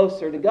bring you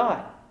closer to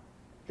God.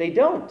 They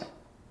don't.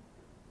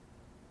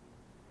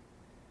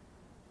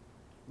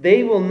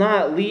 They will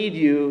not lead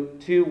you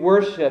to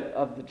worship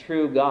of the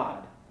true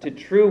God, to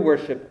true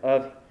worship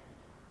of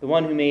the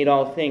one who made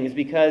all things,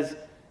 because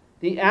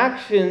the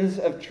actions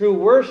of true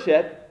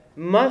worship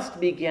must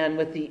begin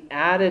with the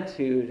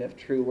attitude of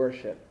true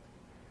worship.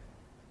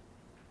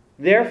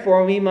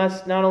 Therefore, we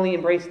must not only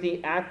embrace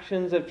the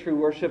actions of true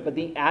worship, but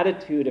the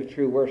attitude of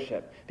true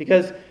worship,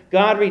 because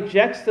God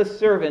rejects the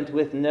servant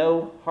with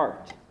no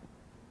heart.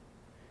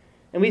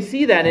 And we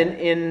see that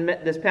in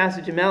this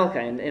passage in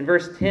Malachi, in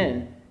verse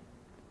 10.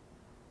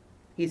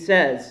 He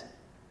says,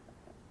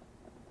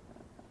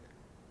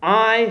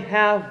 "I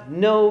have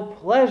no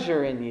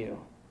pleasure in you,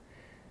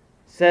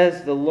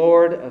 says the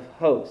Lord of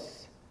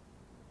hosts."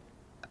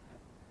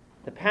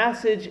 The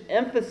passage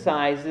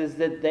emphasizes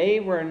that they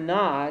were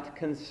not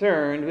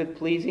concerned with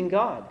pleasing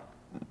God.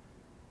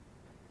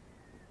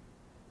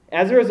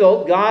 As a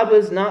result, God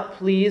was not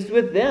pleased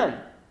with them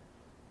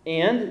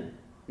and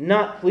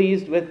not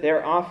pleased with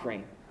their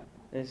offering.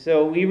 And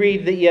so we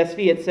read the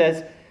ESV, it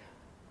says,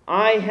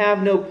 "I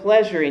have no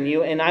pleasure in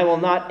you, and I will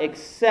not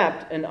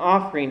accept an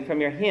offering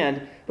from your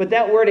hand." But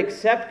that word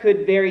accept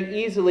could very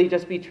easily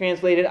just be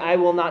translated, "I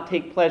will not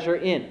take pleasure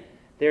in."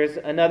 There's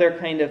another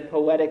kind of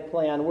poetic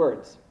play on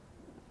words.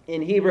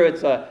 In Hebrew,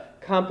 it's a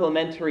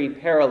complementary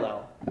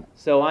parallel.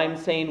 So I'm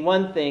saying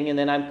one thing, and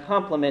then I'm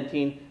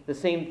complementing the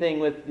same thing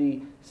with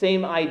the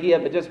same idea,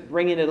 but just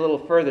bringing it a little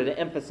further to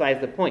emphasize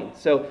the point.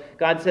 So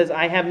God says,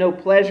 "I have no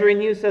pleasure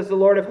in you, says the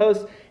Lord of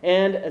hosts,"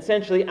 and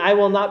essentially, "I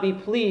will not be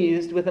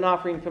pleased with an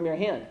offering from your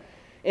hand."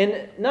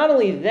 And not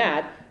only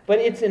that, but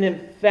it's an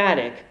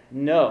emphatic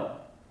no.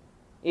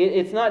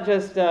 It's not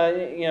just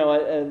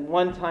a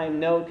one-time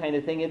no kind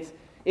of thing.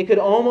 It could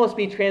almost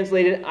be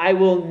translated, "I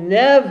will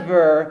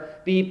never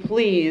be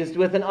pleased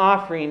with an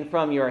offering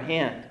from your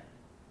hand."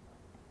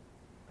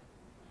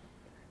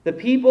 The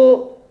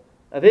people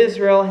of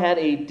Israel had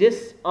a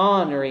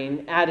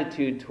dishonoring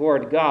attitude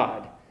toward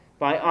God.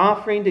 By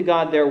offering to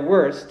God their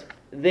worst,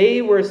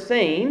 they were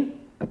saying,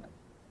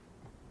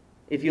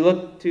 if you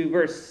look to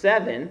verse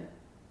 7,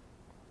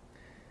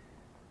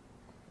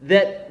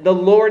 that the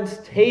Lord's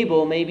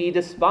table may be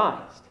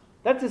despised.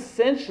 That's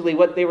essentially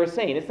what they were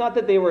saying. It's not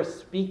that they were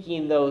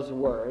speaking those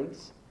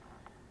words.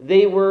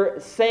 They were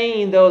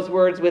saying those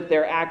words with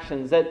their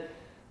actions, that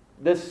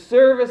the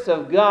service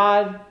of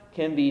God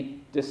can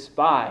be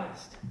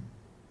despised.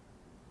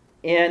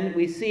 And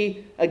we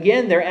see,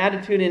 again, their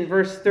attitude in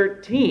verse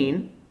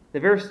 13.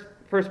 The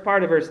first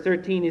part of verse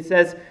 13, he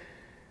says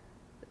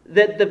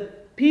that the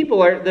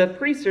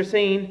priests are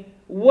saying,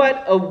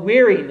 "What a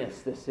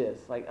weariness this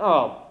is." Like,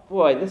 "Oh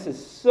boy, this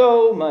is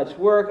so much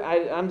work.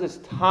 I'm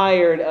just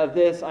tired of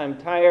this. I'm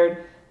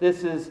tired.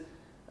 This is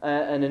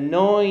an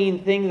annoying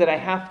thing that I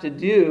have to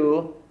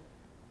do."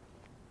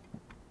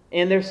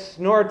 And they're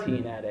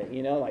snorting at it,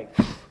 like,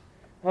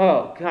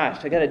 "Oh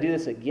gosh, I got to do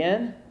this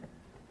again?"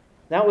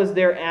 That was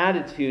their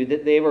attitude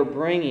that they were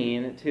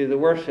bringing to the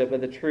worship of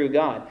the true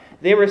God.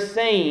 They were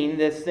saying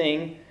this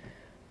thing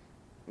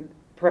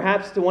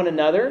perhaps to one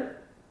another,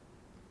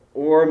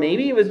 or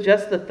maybe it was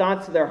just the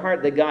thoughts of their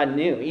heart that God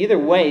knew. Either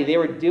way, they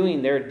were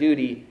doing their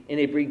duty in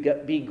a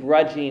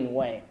begrudging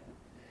way.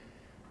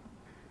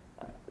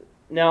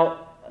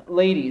 Now,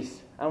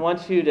 ladies, I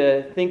want you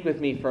to think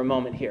with me for a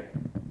moment here.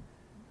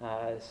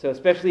 So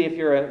especially if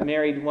you're a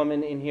married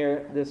woman in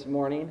here this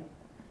morning,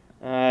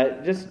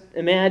 just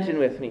imagine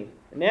with me.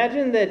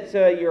 Imagine that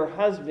your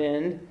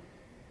husband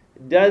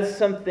does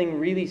something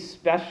really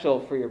special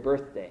for your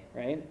birthday,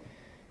 right?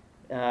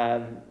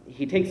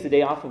 He takes the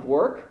day off of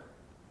work,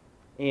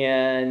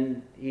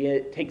 and he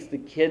takes the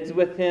kids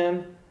with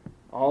him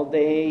all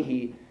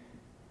day.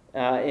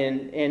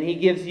 And he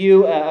gives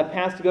you a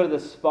pass to go to the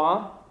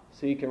spa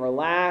so you can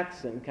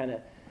relax and kind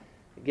of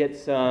get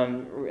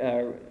some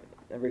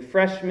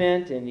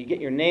refreshment, and you get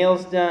your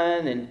nails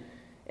done.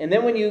 And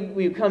then when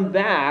you come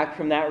back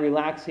from that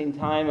relaxing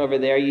time over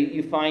there,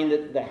 you find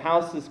that the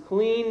house is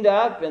cleaned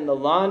up and the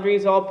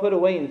laundry's all put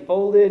away and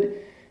folded.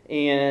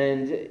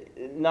 And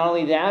not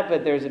only that,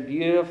 but there's a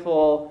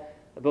beautiful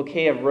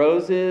bouquet of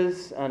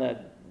roses on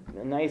a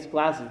nice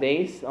glass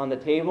vase on the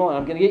table. And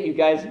I'm going to get you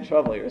guys in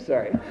trouble here,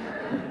 sorry.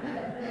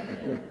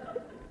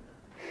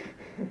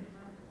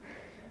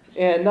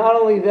 And not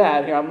only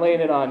that, here, I'm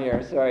laying it on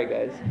here, sorry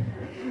guys.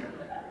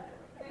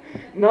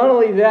 Not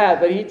only that,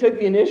 but he took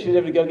the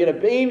initiative to go get a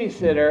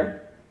babysitter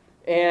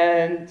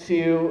and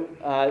to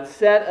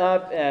set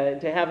up,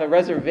 to have a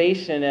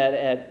reservation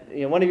at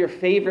one of your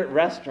favorite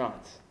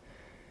restaurants.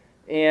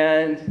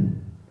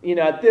 And,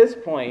 at this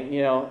point,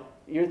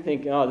 you're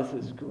thinking, "Oh, this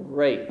is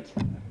great."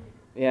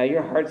 Yeah,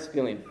 your heart's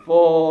feeling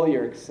full.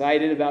 You're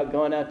excited about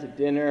going out to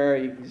dinner.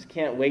 You just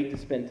can't wait to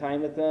spend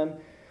time with them.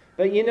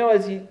 But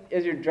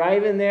as you're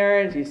driving there,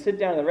 as you sit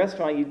down in the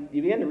restaurant, you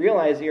begin to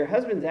realize that your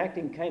husband's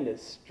acting kind of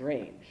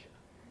strange.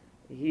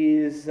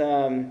 He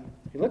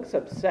looks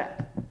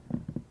upset.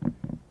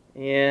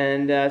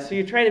 And so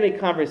you're trying to make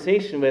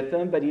conversation with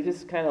him, but he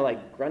just kind of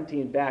like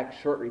grunting back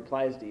short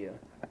replies to you.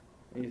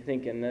 And you're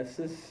thinking, this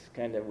is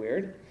kind of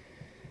weird.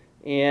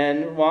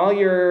 And while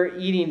you're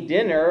eating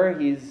dinner,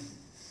 he's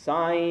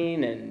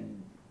sighing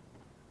and,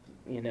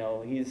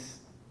 he's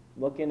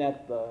looking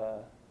at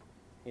the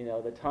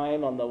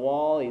time on the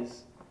wall.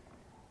 He's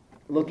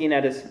looking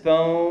at his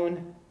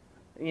phone.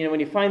 When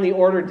you finally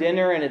order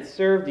dinner and it's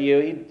served to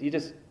you, he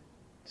just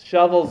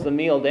shovels the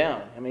meal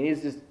down. I mean,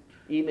 he's just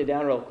eating it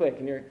down real quick.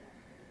 And you're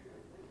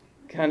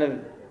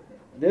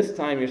this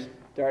time you're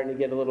starting to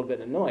get a little bit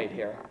annoyed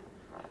here.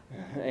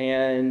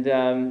 And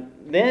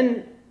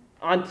then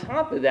on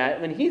top of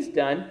that, when he's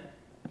done,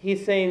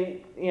 he's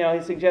saying,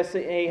 he suggests,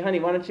 hey, honey,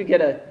 why don't you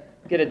get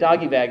a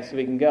doggy bag so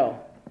we can go?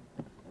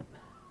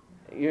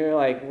 You're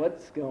like,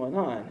 what's going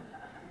on?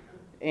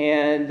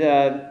 And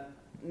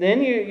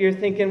then you're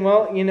thinking,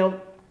 well,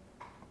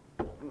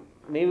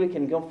 maybe we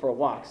can go for a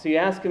walk. So you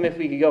ask him if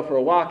we could go for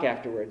a walk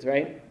afterwards,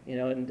 right?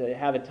 And to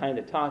have a time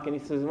to talk. And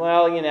he says,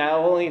 well,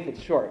 only if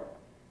it's short.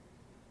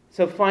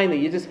 So finally,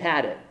 you just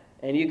had it.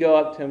 And you go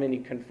up to him and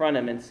you confront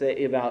him and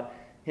say about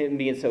him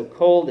being so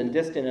cold and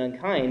distant and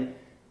unkind.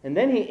 And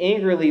then he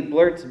angrily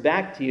blurts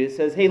back to you,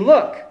 says, hey,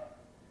 look,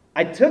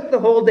 I took the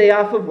whole day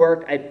off of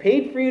work. I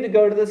paid for you to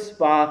go to the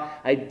spa.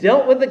 I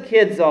dealt with the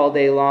kids all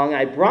day long.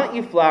 I brought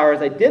you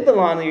flowers. I did the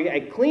laundry. I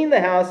cleaned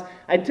the house.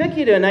 I took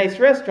you to a nice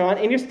restaurant,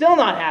 and you're still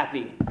not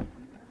happy.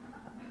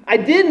 I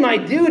did my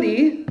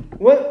duty.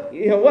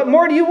 What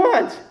more do you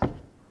want?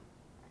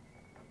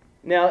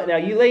 Now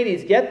you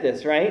ladies get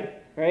this,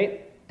 right?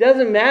 Right?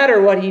 Doesn't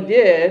matter what he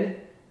did.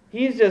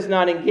 He's just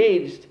not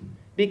engaged.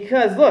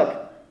 Because,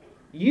 look,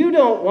 you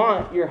don't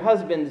want your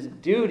husband's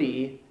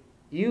duty.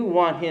 You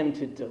want him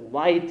to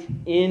delight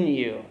in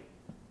you.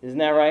 Isn't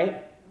that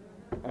right?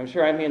 I'm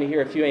sure I'm going to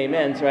hear a few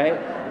amens, right?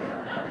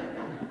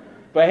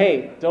 But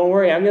hey, don't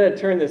worry. I'm going to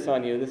turn this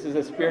on you. This is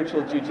a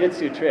spiritual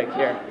jujitsu trick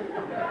here.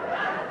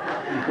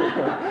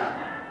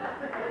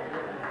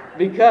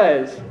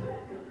 Because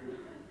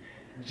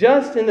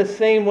just in the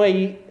same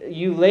way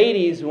you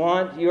ladies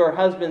want your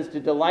husbands to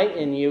delight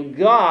in you,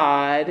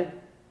 God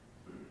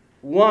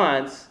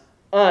wants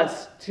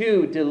us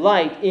to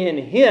delight in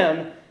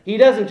Him. He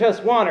doesn't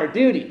just want our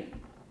duty.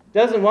 He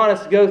doesn't want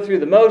us to go through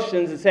the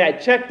motions and say, I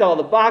checked all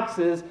the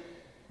boxes,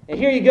 and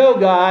here you go,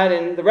 God,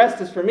 and the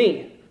rest is for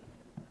me.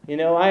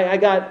 I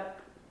got,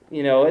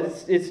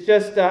 it's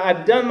just,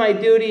 I've done my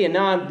duty, and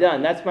now I'm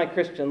done. That's my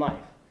Christian life.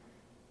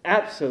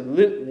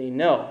 Absolutely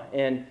no.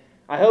 And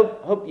I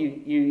hope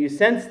you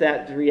sense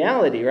that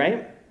reality,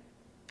 right?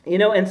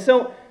 And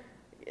so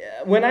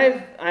when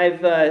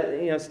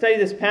I've studied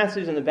this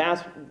passage in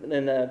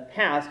the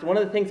past, one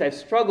of the things I've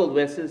struggled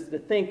with is to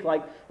think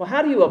like, well,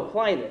 how do you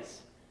apply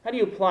this? How do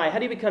you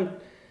become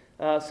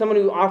someone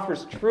who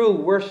offers true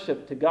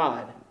worship to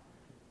God?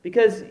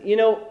 Because,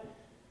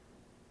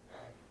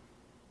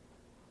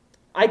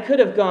 I could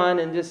have gone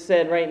and just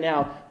said right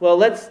now, well,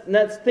 let's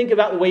think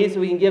about the ways that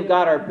we can give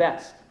God our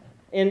best.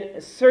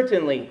 And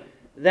certainly,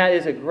 that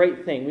is a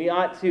great thing. We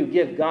ought to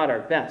give God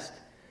our best.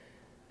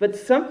 But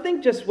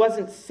something just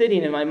wasn't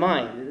sitting in my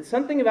mind.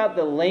 Something about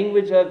the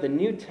language of the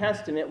New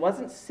Testament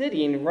wasn't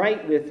sitting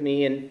right with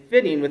me and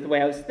fitting with the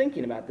way I was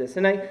thinking about this.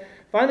 And I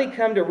finally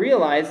come to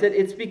realize that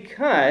it's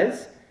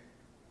because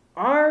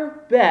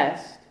our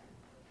best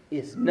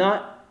is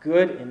not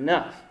good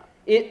enough.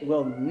 It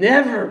will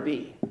never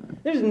be.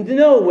 There's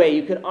no way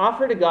you could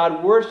offer to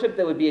God worship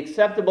that would be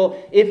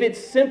acceptable if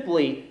it's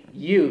simply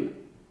you.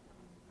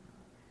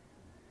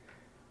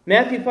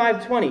 Matthew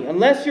 5:20,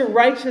 unless your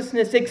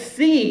righteousness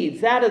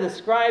exceeds that of the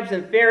scribes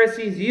and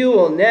Pharisees, you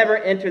will never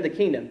enter the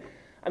kingdom.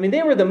 I mean,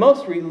 they were the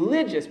most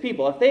religious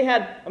people. They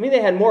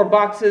had more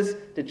boxes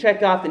to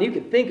check off than you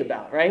could think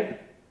about,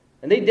 right?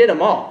 And they did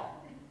them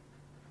all.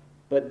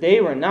 But they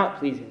were not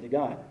pleasing to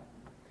God.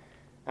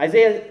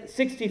 Isaiah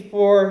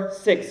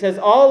 64:6 says,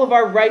 all of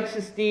our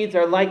righteous deeds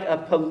are like a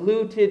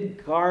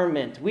polluted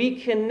garment. We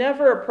can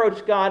never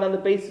approach God on the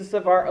basis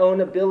of our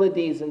own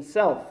abilities and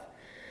self.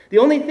 The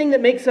only thing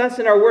that makes us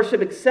and our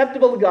worship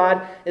acceptable to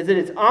God is that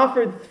it's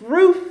offered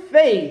through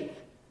faith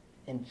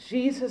in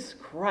Jesus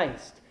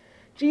Christ.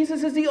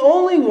 Jesus is the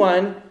only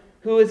one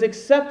who is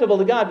acceptable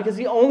to God because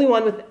he's the only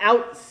one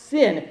without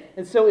sin.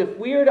 And so if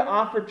we are to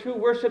offer true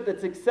worship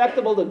that's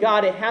acceptable to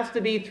God, it has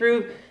to be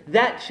through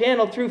that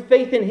channel, through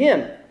faith in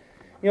Him.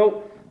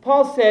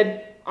 Paul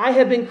said, I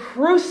have been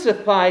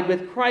crucified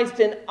with Christ,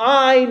 and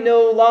I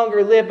no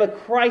longer live, but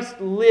Christ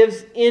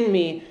lives in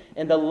me.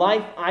 And the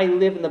life I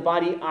live in the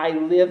body, I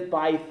live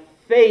by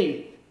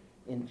faith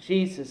in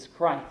Jesus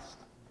Christ.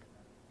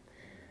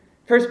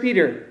 1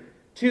 Peter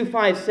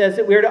 2:5 says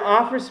that we are to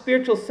offer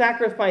spiritual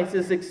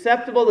sacrifices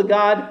acceptable to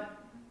God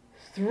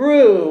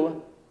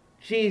through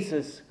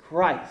Jesus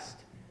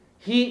Christ.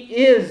 He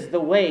is the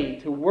way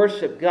to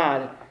worship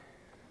God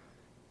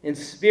in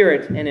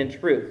spirit and in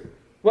truth.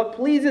 What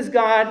pleases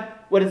God,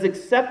 what is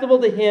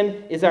acceptable to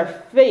Him, is our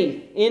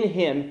faith in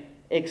Him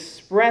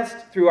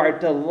expressed through our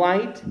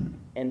delight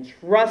and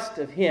trust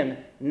of Him,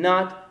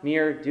 not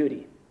mere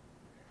duty.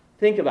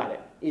 Think about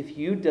it. If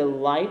you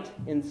delight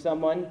in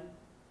someone,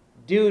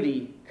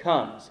 duty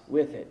comes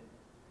with it.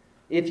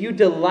 If you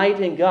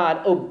delight in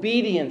God,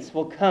 obedience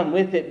will come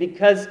with it,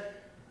 because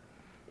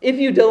if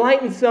you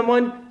delight in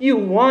someone, you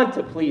want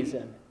to please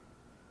Him.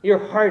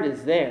 Your heart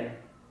is there.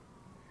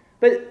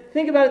 But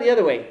think about it the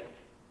other way.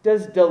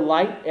 Does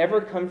delight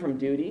ever come from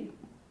duty?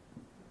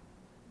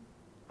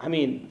 I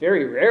mean,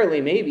 very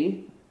rarely,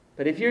 maybe.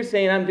 But if you're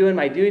saying, I'm doing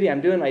my duty, I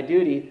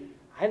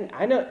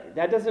know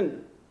that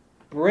doesn't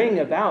bring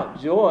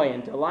about joy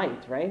and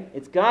delight, right?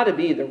 It's got to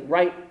be the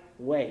right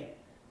way.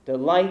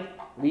 Delight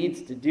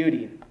leads to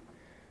duty.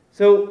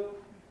 So,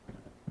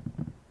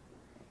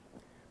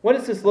 what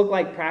does this look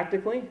like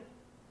practically?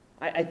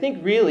 I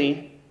think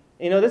really,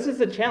 this is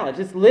the challenge.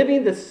 It's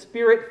living the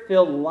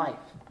Spirit-filled life,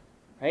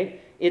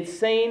 right? It's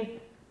saying,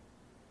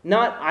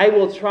 not, I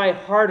will try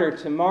harder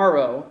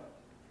tomorrow.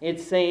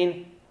 It's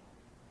saying,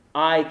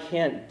 I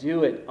can't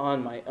do it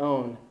on my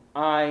own.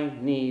 I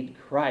need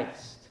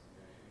Christ.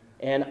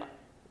 And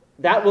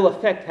that will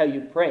affect how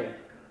you pray.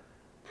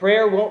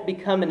 Prayer won't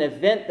become an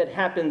event that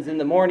happens in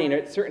the morning or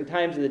at certain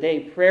times of the day.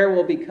 Prayer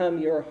will become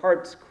your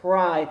heart's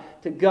cry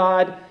to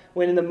God.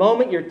 When in the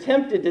moment you're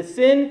tempted to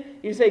sin,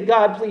 you say,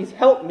 God, please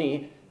help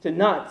me to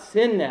not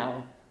sin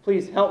now.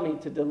 Please help me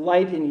to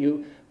delight in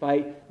you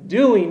by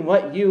doing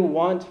what you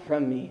want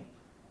from me.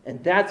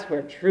 And that's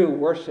where true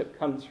worship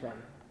comes from.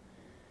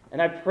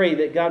 And I pray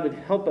that God would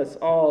help us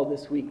all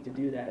this week to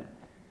do that.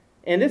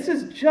 And this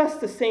is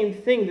just the same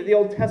thing that the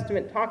Old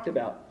Testament talked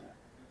about.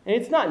 And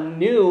it's not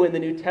new in the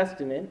New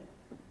Testament.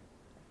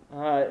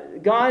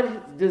 God's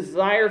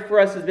desire for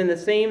us has been the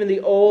same in the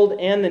Old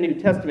and the New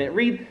Testament.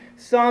 Read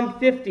Psalm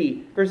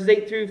 50, verses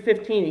 8 through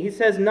 15. He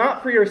says,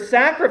 not for your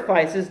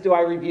sacrifices do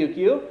I rebuke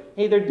you.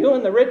 Hey, they're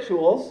doing the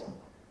rituals.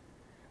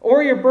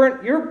 Or your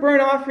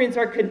burnt offerings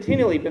are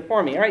continually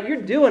before me. All right,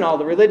 you're doing all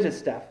the religious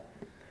stuff.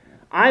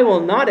 I will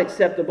not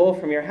accept a bull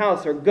from your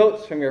house or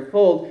goats from your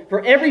fold,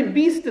 for every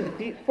beast of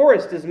the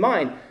forest is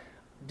mine.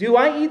 Do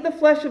I eat the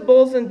flesh of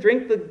bulls and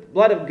drink the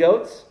blood of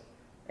goats?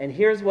 And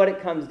here's what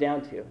it comes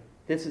down to.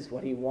 This is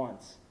what He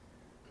wants.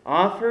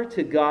 Offer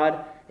to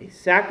God a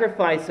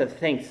sacrifice of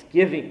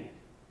thanksgiving.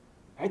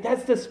 Right?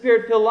 That's the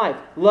Spirit-filled life.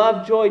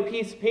 Love, joy,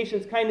 peace,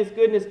 patience, kindness,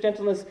 goodness,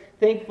 gentleness,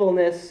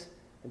 thankfulness,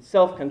 and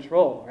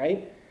self-control.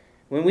 Right?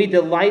 When we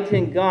delight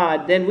in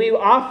God, then we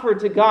offer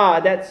to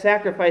God that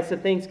sacrifice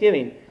of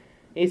thanksgiving.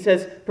 He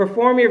says,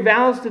 perform your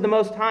vows to the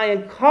Most High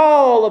and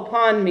call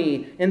upon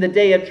me in the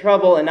day of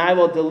trouble, and I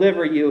will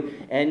deliver you,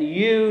 and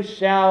you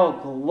shall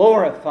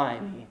glorify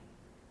me.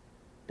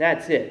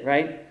 That's it,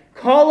 right?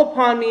 Call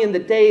upon me in the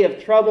day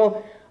of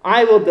trouble.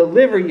 I will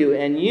deliver you,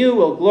 and you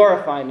will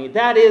glorify me.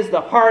 That is the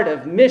heart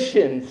of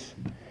missions,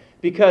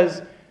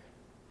 because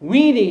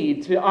we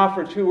need to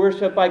offer true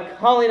worship by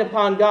calling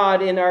upon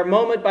God in our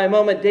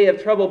moment-by-moment day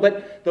of trouble.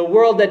 But the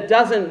world that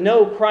doesn't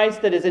know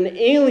Christ, that is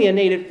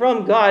alienated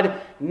from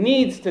God,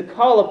 needs to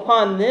call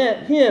upon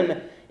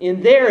Him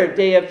in their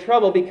day of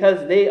trouble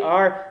because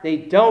they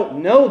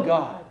don't know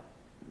God.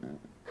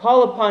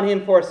 Call upon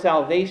Him for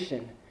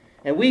salvation.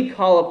 And we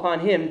call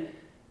upon Him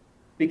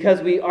because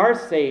we are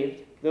saved.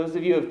 Those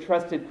of you who have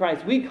trusted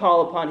Christ, we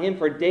call upon Him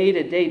for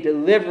day-to-day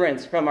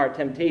deliverance from our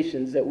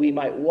temptations, that we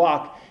might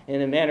walk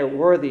in a manner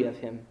worthy of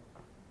Him.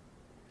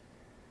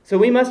 So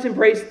we must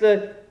embrace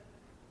the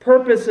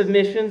purpose of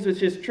missions,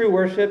 which is true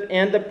worship,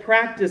 and the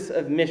practice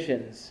of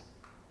missions,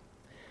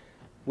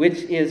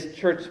 which is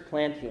church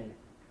planting.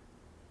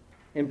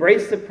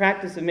 Embrace the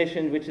practice of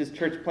mission, which is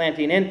church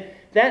planting. And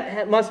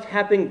that must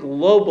happen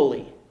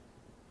globally.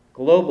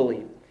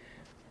 Globally.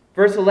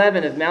 Verse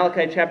 11 of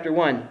Malachi chapter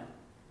 1.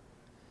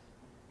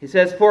 He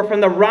says, for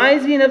from the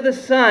rising of the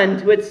sun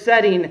to its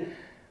setting,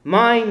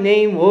 my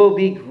name will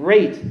be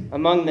great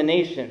among the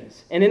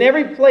nations. And in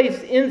every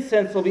place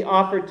incense will be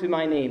offered to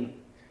my name.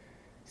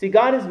 See,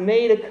 God has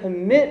made a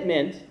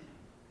commitment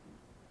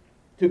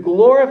to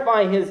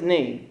glorify His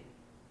name.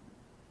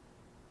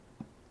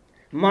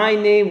 My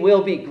name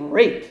will be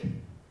great.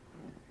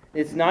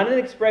 It's not an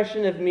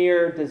expression of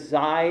mere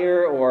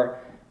desire or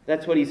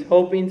that's what He's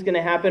hoping is going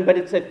to happen, but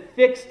it's a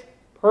fixed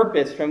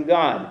purpose from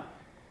God.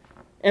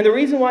 And the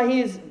reason why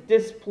He's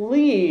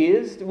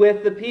displeased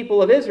with the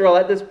people of Israel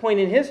at this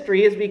point in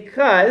history is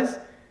because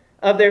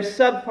of their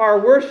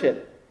subpar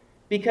worship.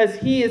 Because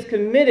He is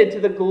committed to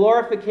the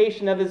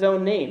glorification of His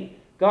own name.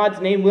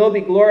 God's name will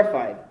be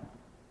glorified.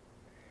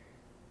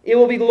 It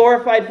will be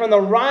glorified from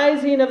the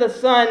rising of the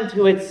sun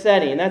to its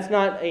setting. That's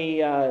not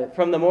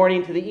from the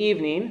morning to the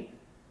evening,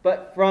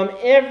 but from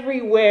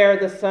everywhere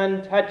the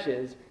sun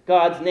touches,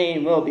 God's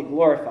name will be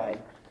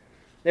glorified.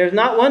 There's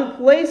not one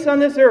place on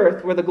this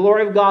earth where the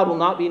glory of God will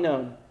not be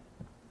known.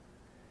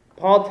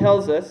 Paul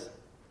tells us,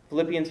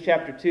 Philippians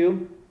chapter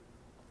 2,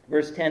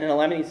 verse 10 and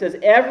 11, he says,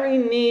 every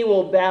knee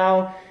will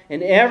bow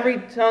and every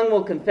tongue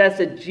will confess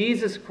that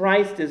Jesus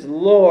Christ is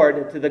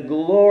Lord, to the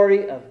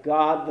glory of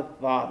God the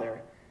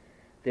Father.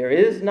 There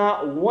is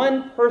not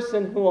one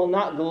person who will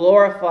not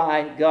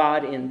glorify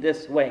God in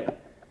this way.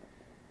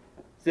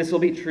 This will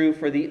be true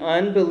for the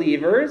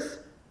unbelievers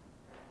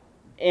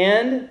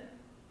and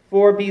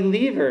for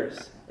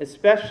believers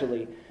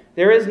especially.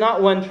 There is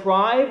not one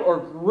tribe or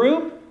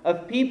group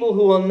of people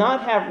who will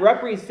not have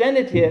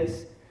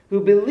representatives who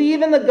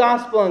believe in the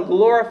gospel and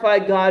glorify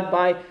God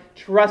by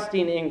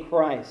trusting in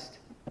Christ.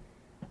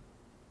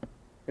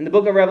 In the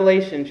book of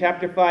Revelation,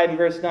 chapter 5 and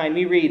verse 9,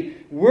 we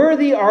read,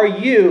 "Worthy are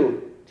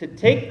you to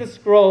take the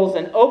scrolls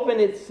and open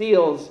its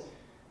seals,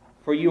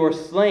 for you are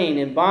slain,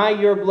 and by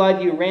your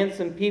blood you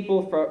ransom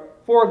people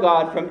for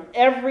God from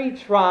every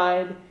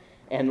tribe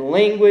and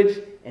language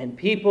and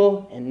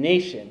people and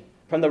nation.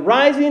 From the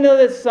rising of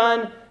the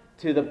sun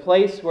to the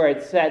place where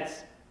it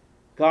sets,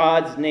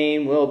 God's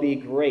name will be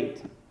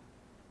great."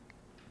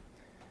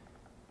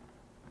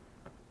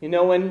 You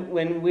know,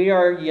 when we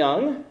are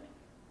young,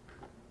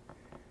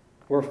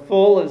 we're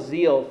full of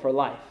zeal for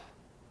life.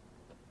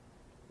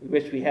 We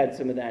wish we had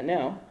some of that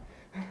now.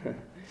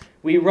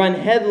 We run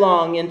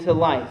headlong into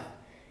life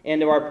and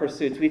to our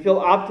pursuits. We feel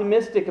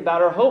optimistic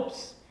about our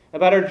hopes,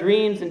 about our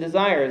dreams and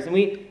desires. And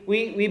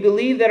we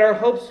believe that our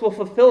hopes will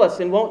fulfill us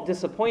and won't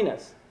disappoint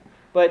us.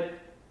 But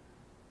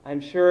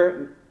I'm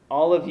sure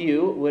all of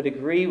you would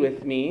agree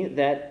with me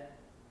that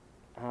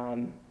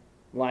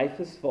life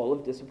is full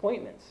of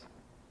disappointments.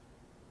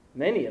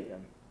 Many of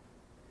them.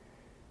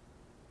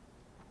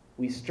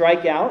 We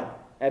strike out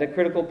at a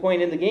critical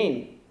point in the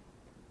game.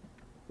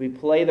 We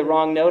play the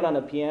wrong note on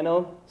a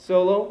piano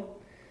solo.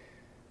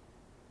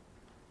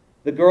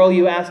 The girl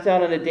you asked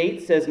out on a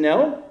date says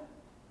no.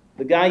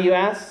 The guy you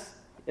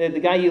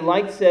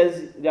like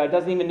says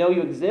doesn't even know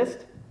you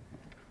exist.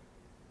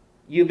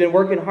 You've been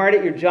working hard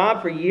at your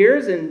job for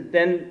years, and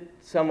then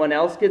someone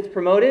else gets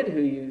promoted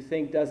who you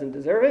think doesn't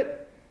deserve it.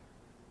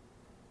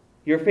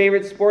 Your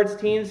favorite sports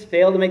teams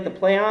fail to make the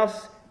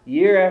playoffs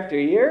year after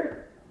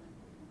year,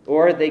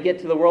 or they get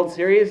to the World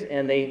Series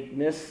and they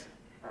miss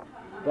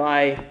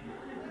by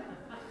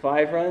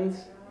 5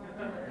 runs.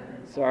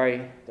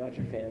 Sorry,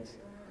 Dodger fans.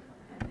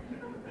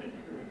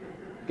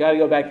 Got to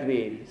go back to the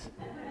 80s.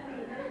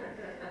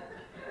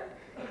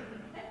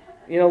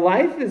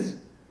 Life is,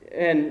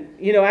 and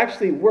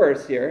actually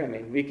worse here. I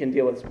mean, we can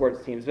deal with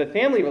sports teams, but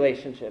family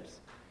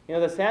relationships.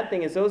 The sad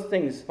thing is those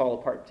things fall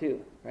apart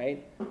too,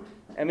 right?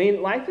 I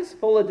mean, life is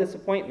full of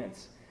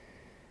disappointments.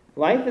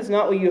 Life is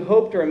not what you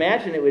hoped or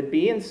imagined it would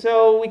be, and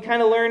so we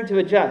kind of learn to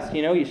adjust.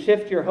 You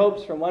shift your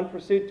hopes from one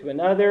pursuit to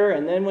another,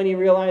 and then when you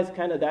realize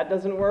kind of that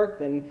doesn't work,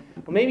 then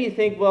maybe you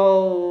think,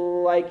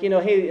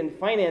 hey, in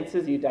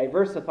finances you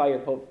diversify your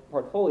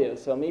portfolio,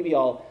 so maybe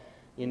I'll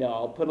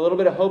put a little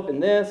bit of hope in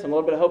this, and a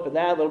little bit of hope in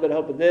that, a little bit of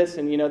hope in this,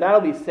 and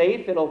that'll be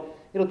safe. It'll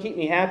keep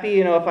me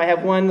happy. If I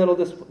have one little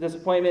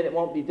disappointment, it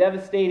won't be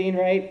devastating,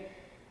 right?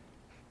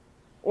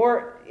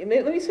 Or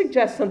let me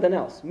suggest something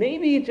else.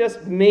 Maybe,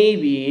 just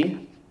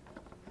maybe,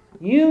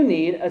 you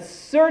need a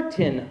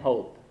certain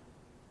hope,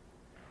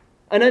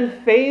 an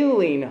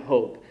unfailing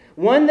hope,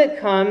 one that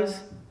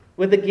comes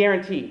with a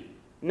guarantee.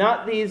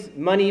 Not these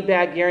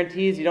money-back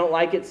guarantees, you don't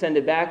like it, send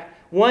it back.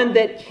 One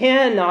that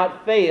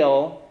cannot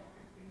fail,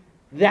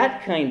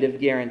 that kind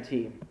of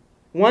guarantee.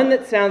 One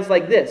that sounds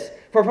like this: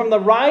 "For from the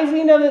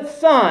rising of the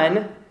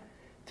sun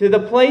to the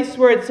place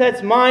where it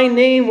sets, my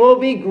name will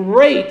be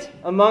great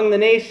among the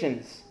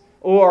nations."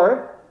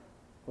 Or,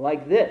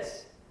 like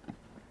this: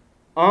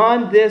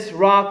 "On this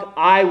rock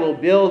I will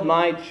build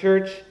my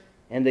church,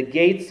 and the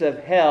gates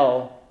of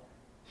hell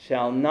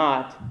shall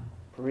not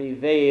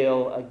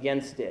prevail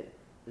against it."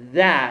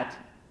 That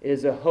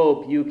is a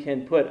hope you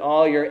can put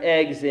all your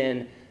eggs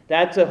in.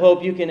 That's a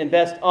hope you can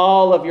invest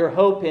all of your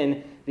hope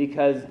in,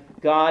 because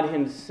God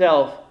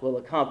Himself will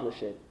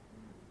accomplish it.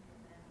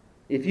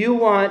 If you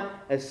want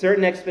a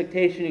certain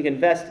expectation you can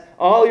invest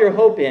all your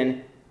hope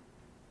in,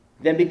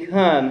 then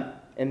become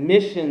a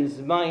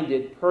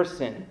missions-minded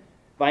person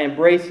by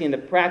embracing the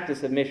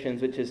practice of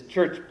missions, which is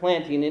church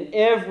planting in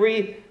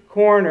every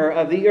corner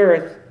of the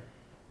earth,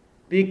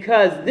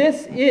 because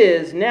this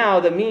is now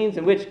the means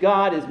in which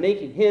God is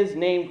making His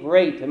name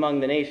great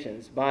among the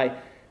nations, by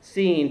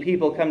seeing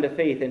people come to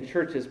faith and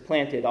churches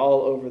planted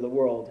all over the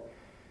world.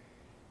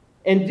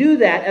 And do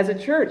that as a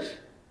church.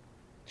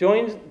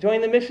 Join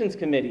the missions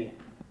committee.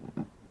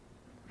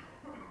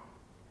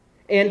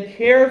 And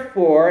care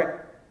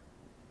for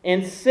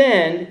and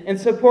send and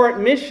support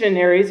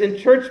missionaries and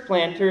church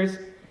planters,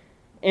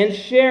 and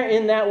share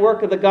in that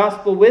work of the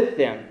gospel with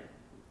them.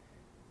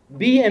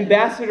 Be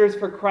ambassadors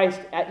for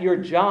Christ at your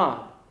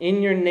job,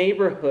 in your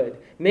neighborhood.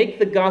 Make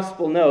the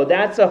gospel known.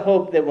 That's a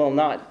hope that will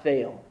not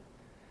fail.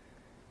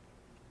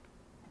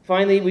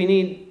 Finally, we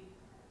need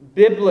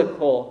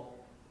biblical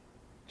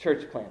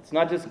church plants.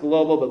 Not just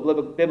global,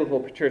 but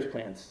biblical church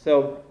plants.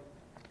 So,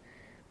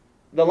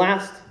 the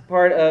last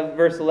part of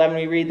verse 11,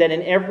 we read that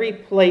in every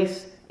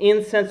place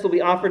incense will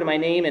be offered to my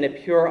name, and a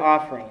pure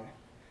offering.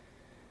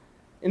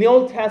 In the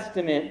Old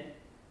Testament,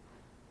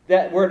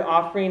 That word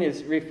offering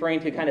is referring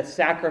to kind of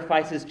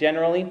sacrifices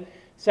generally.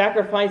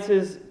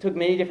 Sacrifices took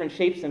many different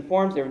shapes and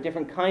forms. There were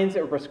different kinds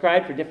that were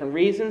prescribed for different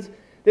reasons.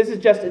 This is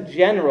just a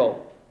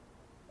general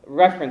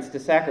reference to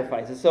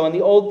sacrifices. So in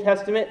the Old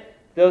Testament,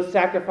 those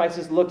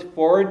sacrifices looked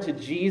forward to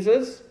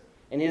Jesus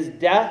and his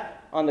death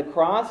on the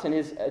cross and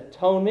his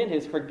atonement,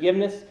 his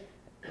forgiveness,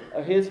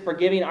 his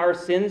forgiving our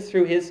sins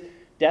through his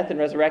death and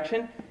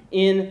resurrection.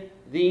 In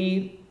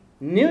the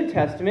New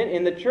Testament,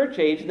 in the church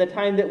age, in the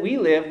time that we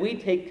live, we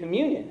take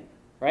communion,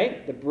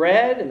 right? The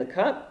bread and the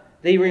cup,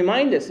 they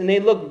remind us and they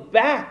look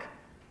back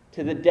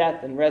to the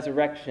death and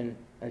resurrection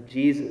of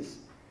Jesus.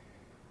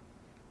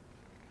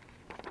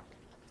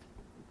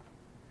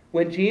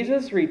 When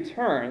Jesus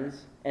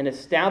returns and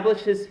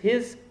establishes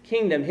his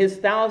kingdom, his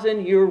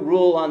 1,000-year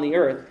rule on the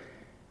earth,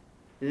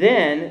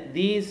 then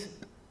these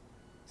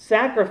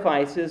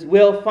sacrifices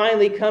will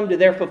finally come to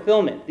their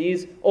fulfillment.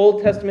 These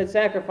Old Testament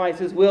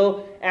sacrifices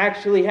will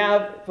actually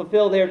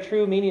fulfill their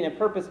true meaning and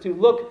purpose to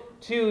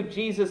look to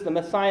Jesus, the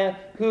Messiah,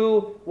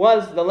 who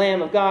was the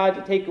Lamb of God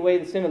to take away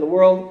the sin of the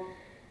world.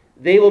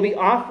 They will be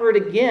offered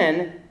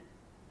again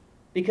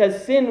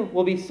because sin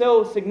will be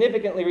so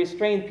significantly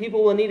restrained,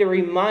 people will need a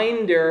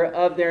reminder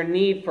of their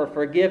need for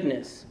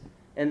forgiveness.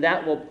 And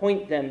that will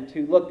point them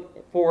to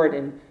look forward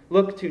and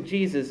look to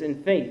Jesus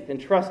in faith and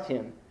trust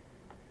him.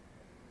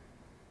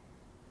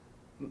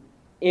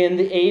 In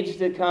the age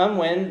to come,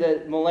 when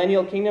the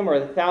millennial kingdom or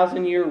the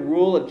 1,000-year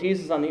rule of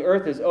Jesus on the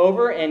earth is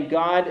over and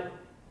God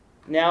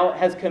now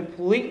has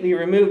completely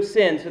removed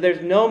sin, so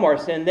there's no more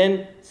sin,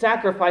 then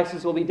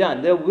sacrifices will be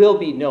done. There will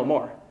be no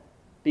more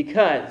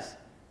because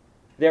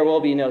there will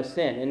be no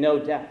sin and no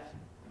death.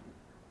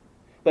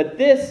 But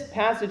this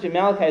passage in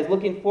Malachi is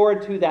looking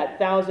forward to that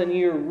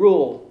 1,000-year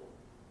rule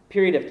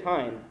period of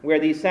time where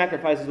these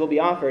sacrifices will be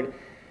offered.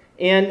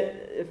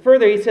 And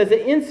further, he says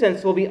that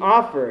incense will be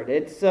offered.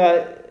 It's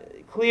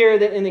clear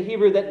that in the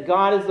Hebrew that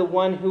God is the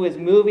one who is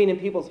moving in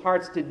people's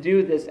hearts to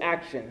do this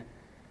action,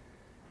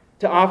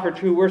 to offer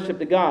true worship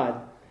to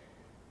God.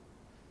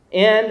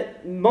 And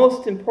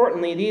most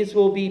importantly, these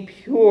will be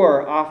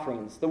pure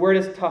offerings. The word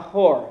is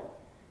tahor.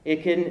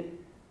 It can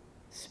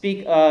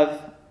speak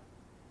of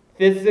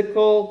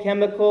physical,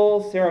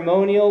 chemical,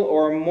 ceremonial,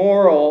 or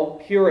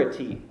moral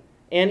purity.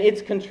 And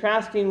it's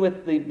contrasting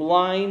with the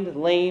blind,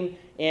 lame,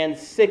 and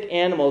sick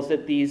animals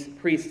that these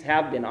priests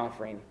have been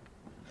offering.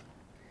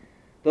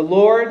 The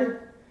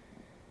Lord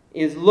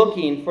is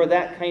looking for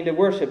that kind of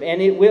worship,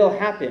 and it will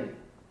happen.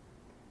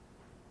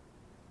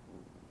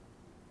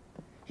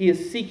 He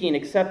is seeking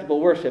acceptable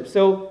worship.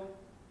 So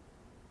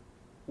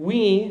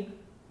we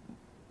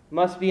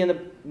must be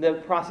in the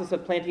process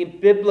of planting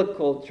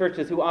biblical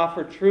churches who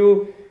offer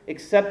true,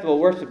 acceptable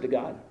worship to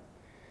God.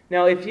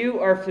 Now, if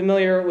you are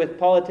familiar with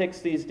politics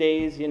these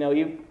days,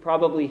 you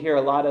probably hear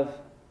a lot of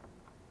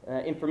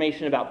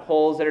information about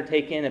polls that are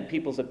taken and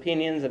people's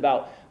opinions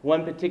about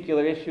one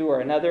particular issue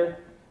or another.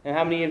 And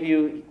how many of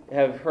you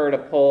have heard a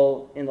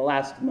poll in the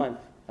last month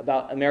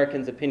about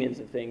Americans' opinions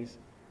of things?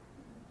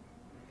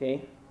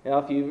 Okay? Now,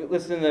 if you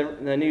listen to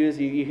the news,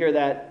 you hear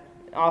that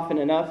often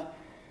enough.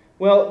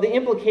 Well, the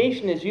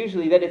implication is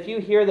usually that if you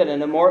hear that a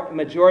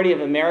majority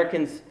of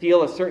Americans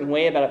feel a certain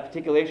way about a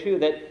particular issue,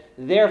 that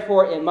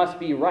therefore it must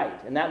be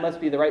right, and that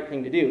must be the right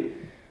thing to do.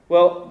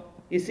 Well,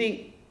 you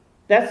see,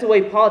 that's the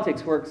way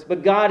politics works,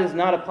 but God is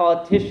not a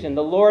politician.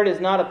 The Lord is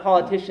not a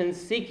politician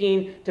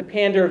seeking to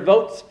pander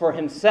votes for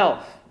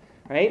himself,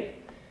 right?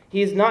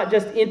 He's not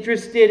just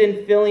interested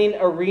in filling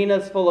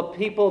arenas full of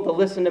people to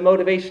listen to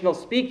motivational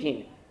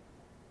speaking.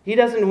 He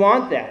doesn't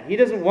want that. He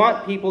doesn't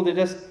want people to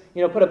just,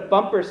 put a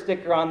bumper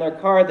sticker on their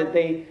car that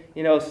they,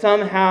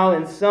 somehow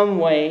in some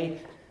way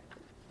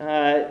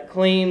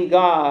claim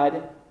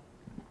God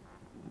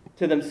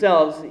to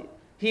themselves.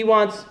 He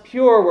wants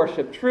pure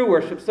worship, true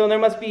worship. So there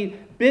must be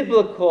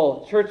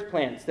biblical church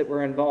plants that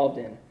we're involved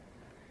in.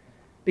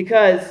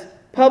 Because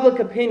public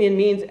opinion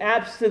means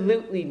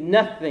absolutely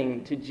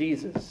nothing to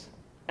Jesus.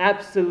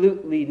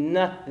 Absolutely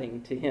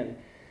nothing to him.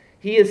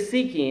 He is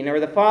seeking, or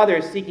the Father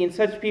is seeking,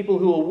 such people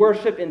who will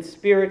worship in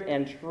spirit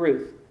and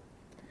truth.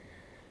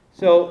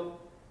 So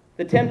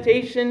the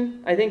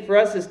temptation, I think, for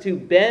us is to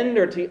bend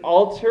or to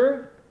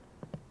alter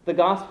the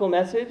gospel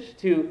message,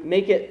 to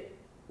make it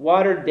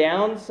watered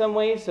down some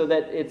way so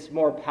that it's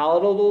more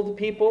palatable to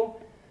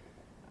people.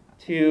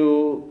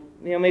 To,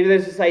 maybe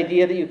there's this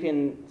idea that you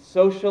can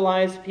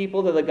socialize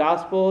people to the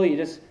gospel.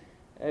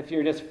 If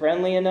you're just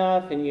friendly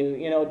enough and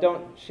you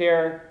don't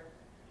share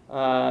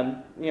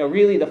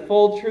really the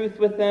full truth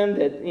with them,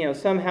 that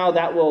somehow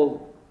that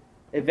will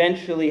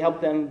eventually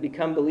help them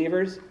become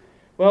believers.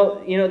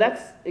 Well,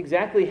 that's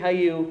exactly how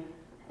you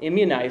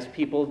immunize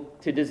people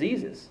to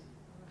diseases.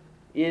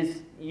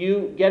 Is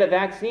you get a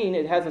vaccine,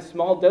 it has a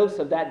small dose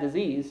of that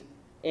disease,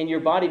 and your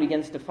body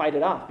begins to fight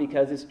it off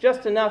because it's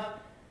just enough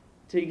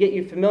to get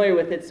you familiar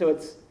with it, so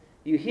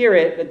you hear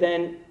it, but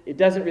then it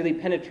doesn't really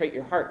penetrate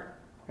your heart,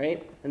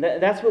 right? And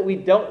that's what we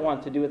don't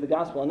want to do with the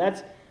gospel, and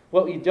that's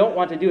what you don't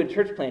want to do in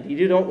church planting.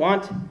 You don't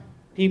want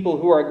people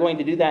who are going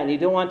to do that, and you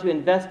don't want to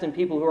invest in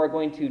people who are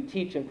going to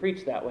teach and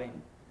preach that way.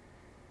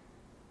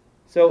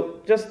 So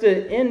just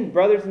to end,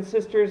 brothers and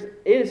sisters,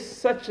 it is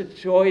such a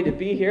joy to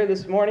be here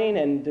this morning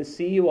and to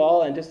see you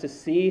all and just to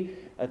see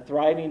a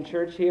thriving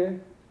church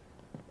here.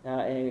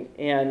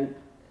 And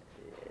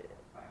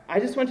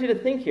I just want you to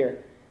think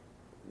here.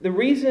 The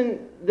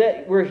reason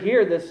that we're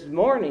here this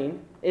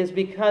morning is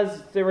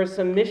because there were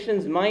some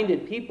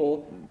missions-minded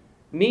people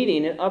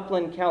meeting in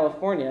Upland,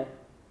 California,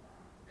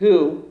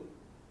 who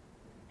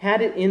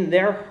had it in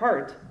their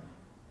heart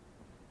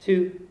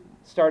to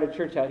start a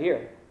church out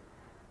here.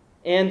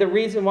 And the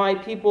reason why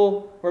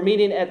people were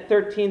meeting at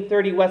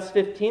 1330 West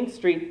 15th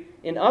Street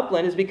in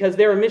Upland is because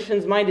they were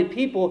missions-minded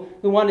people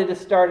who wanted to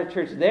start a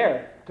church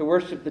there to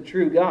worship the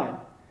true God.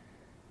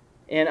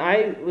 And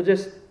I will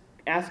just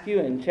ask you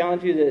and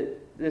challenge you to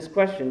this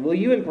question. Will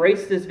you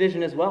embrace this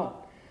vision as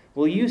well?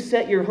 Will you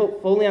set your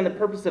hope fully on the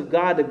purpose of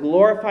God to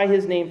glorify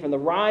His name from the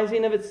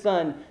rising of its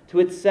sun to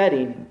its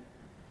setting?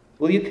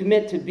 Will you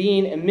commit to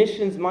being a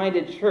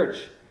missions-minded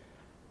church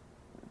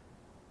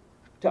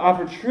to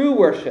offer true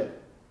worship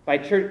by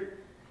church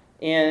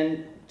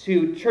and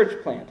to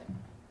church plant?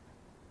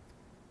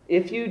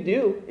 If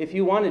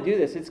you want to do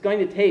this, it's going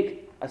to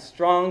take a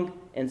strong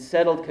and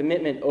settled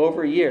commitment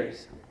over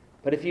years.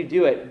 But if you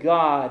do it,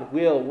 God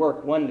will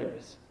work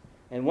wonders.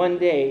 And one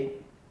day,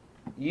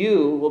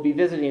 you will be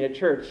visiting a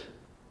church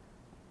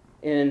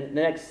in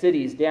the next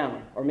cities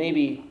down, or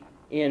maybe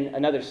in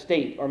another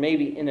state, or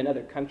maybe in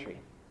another country.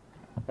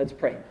 Let's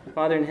pray.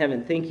 Father in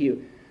heaven, thank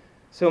you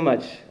so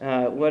much.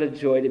 What a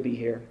joy to be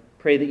here.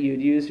 Pray that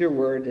you'd use your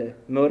word to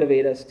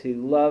motivate us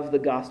to love the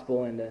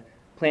gospel and to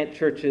plant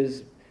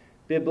churches,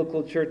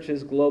 biblical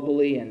churches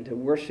globally, and to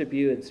worship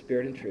you in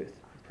spirit and truth.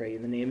 I pray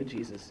in the name of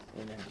Jesus.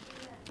 Amen.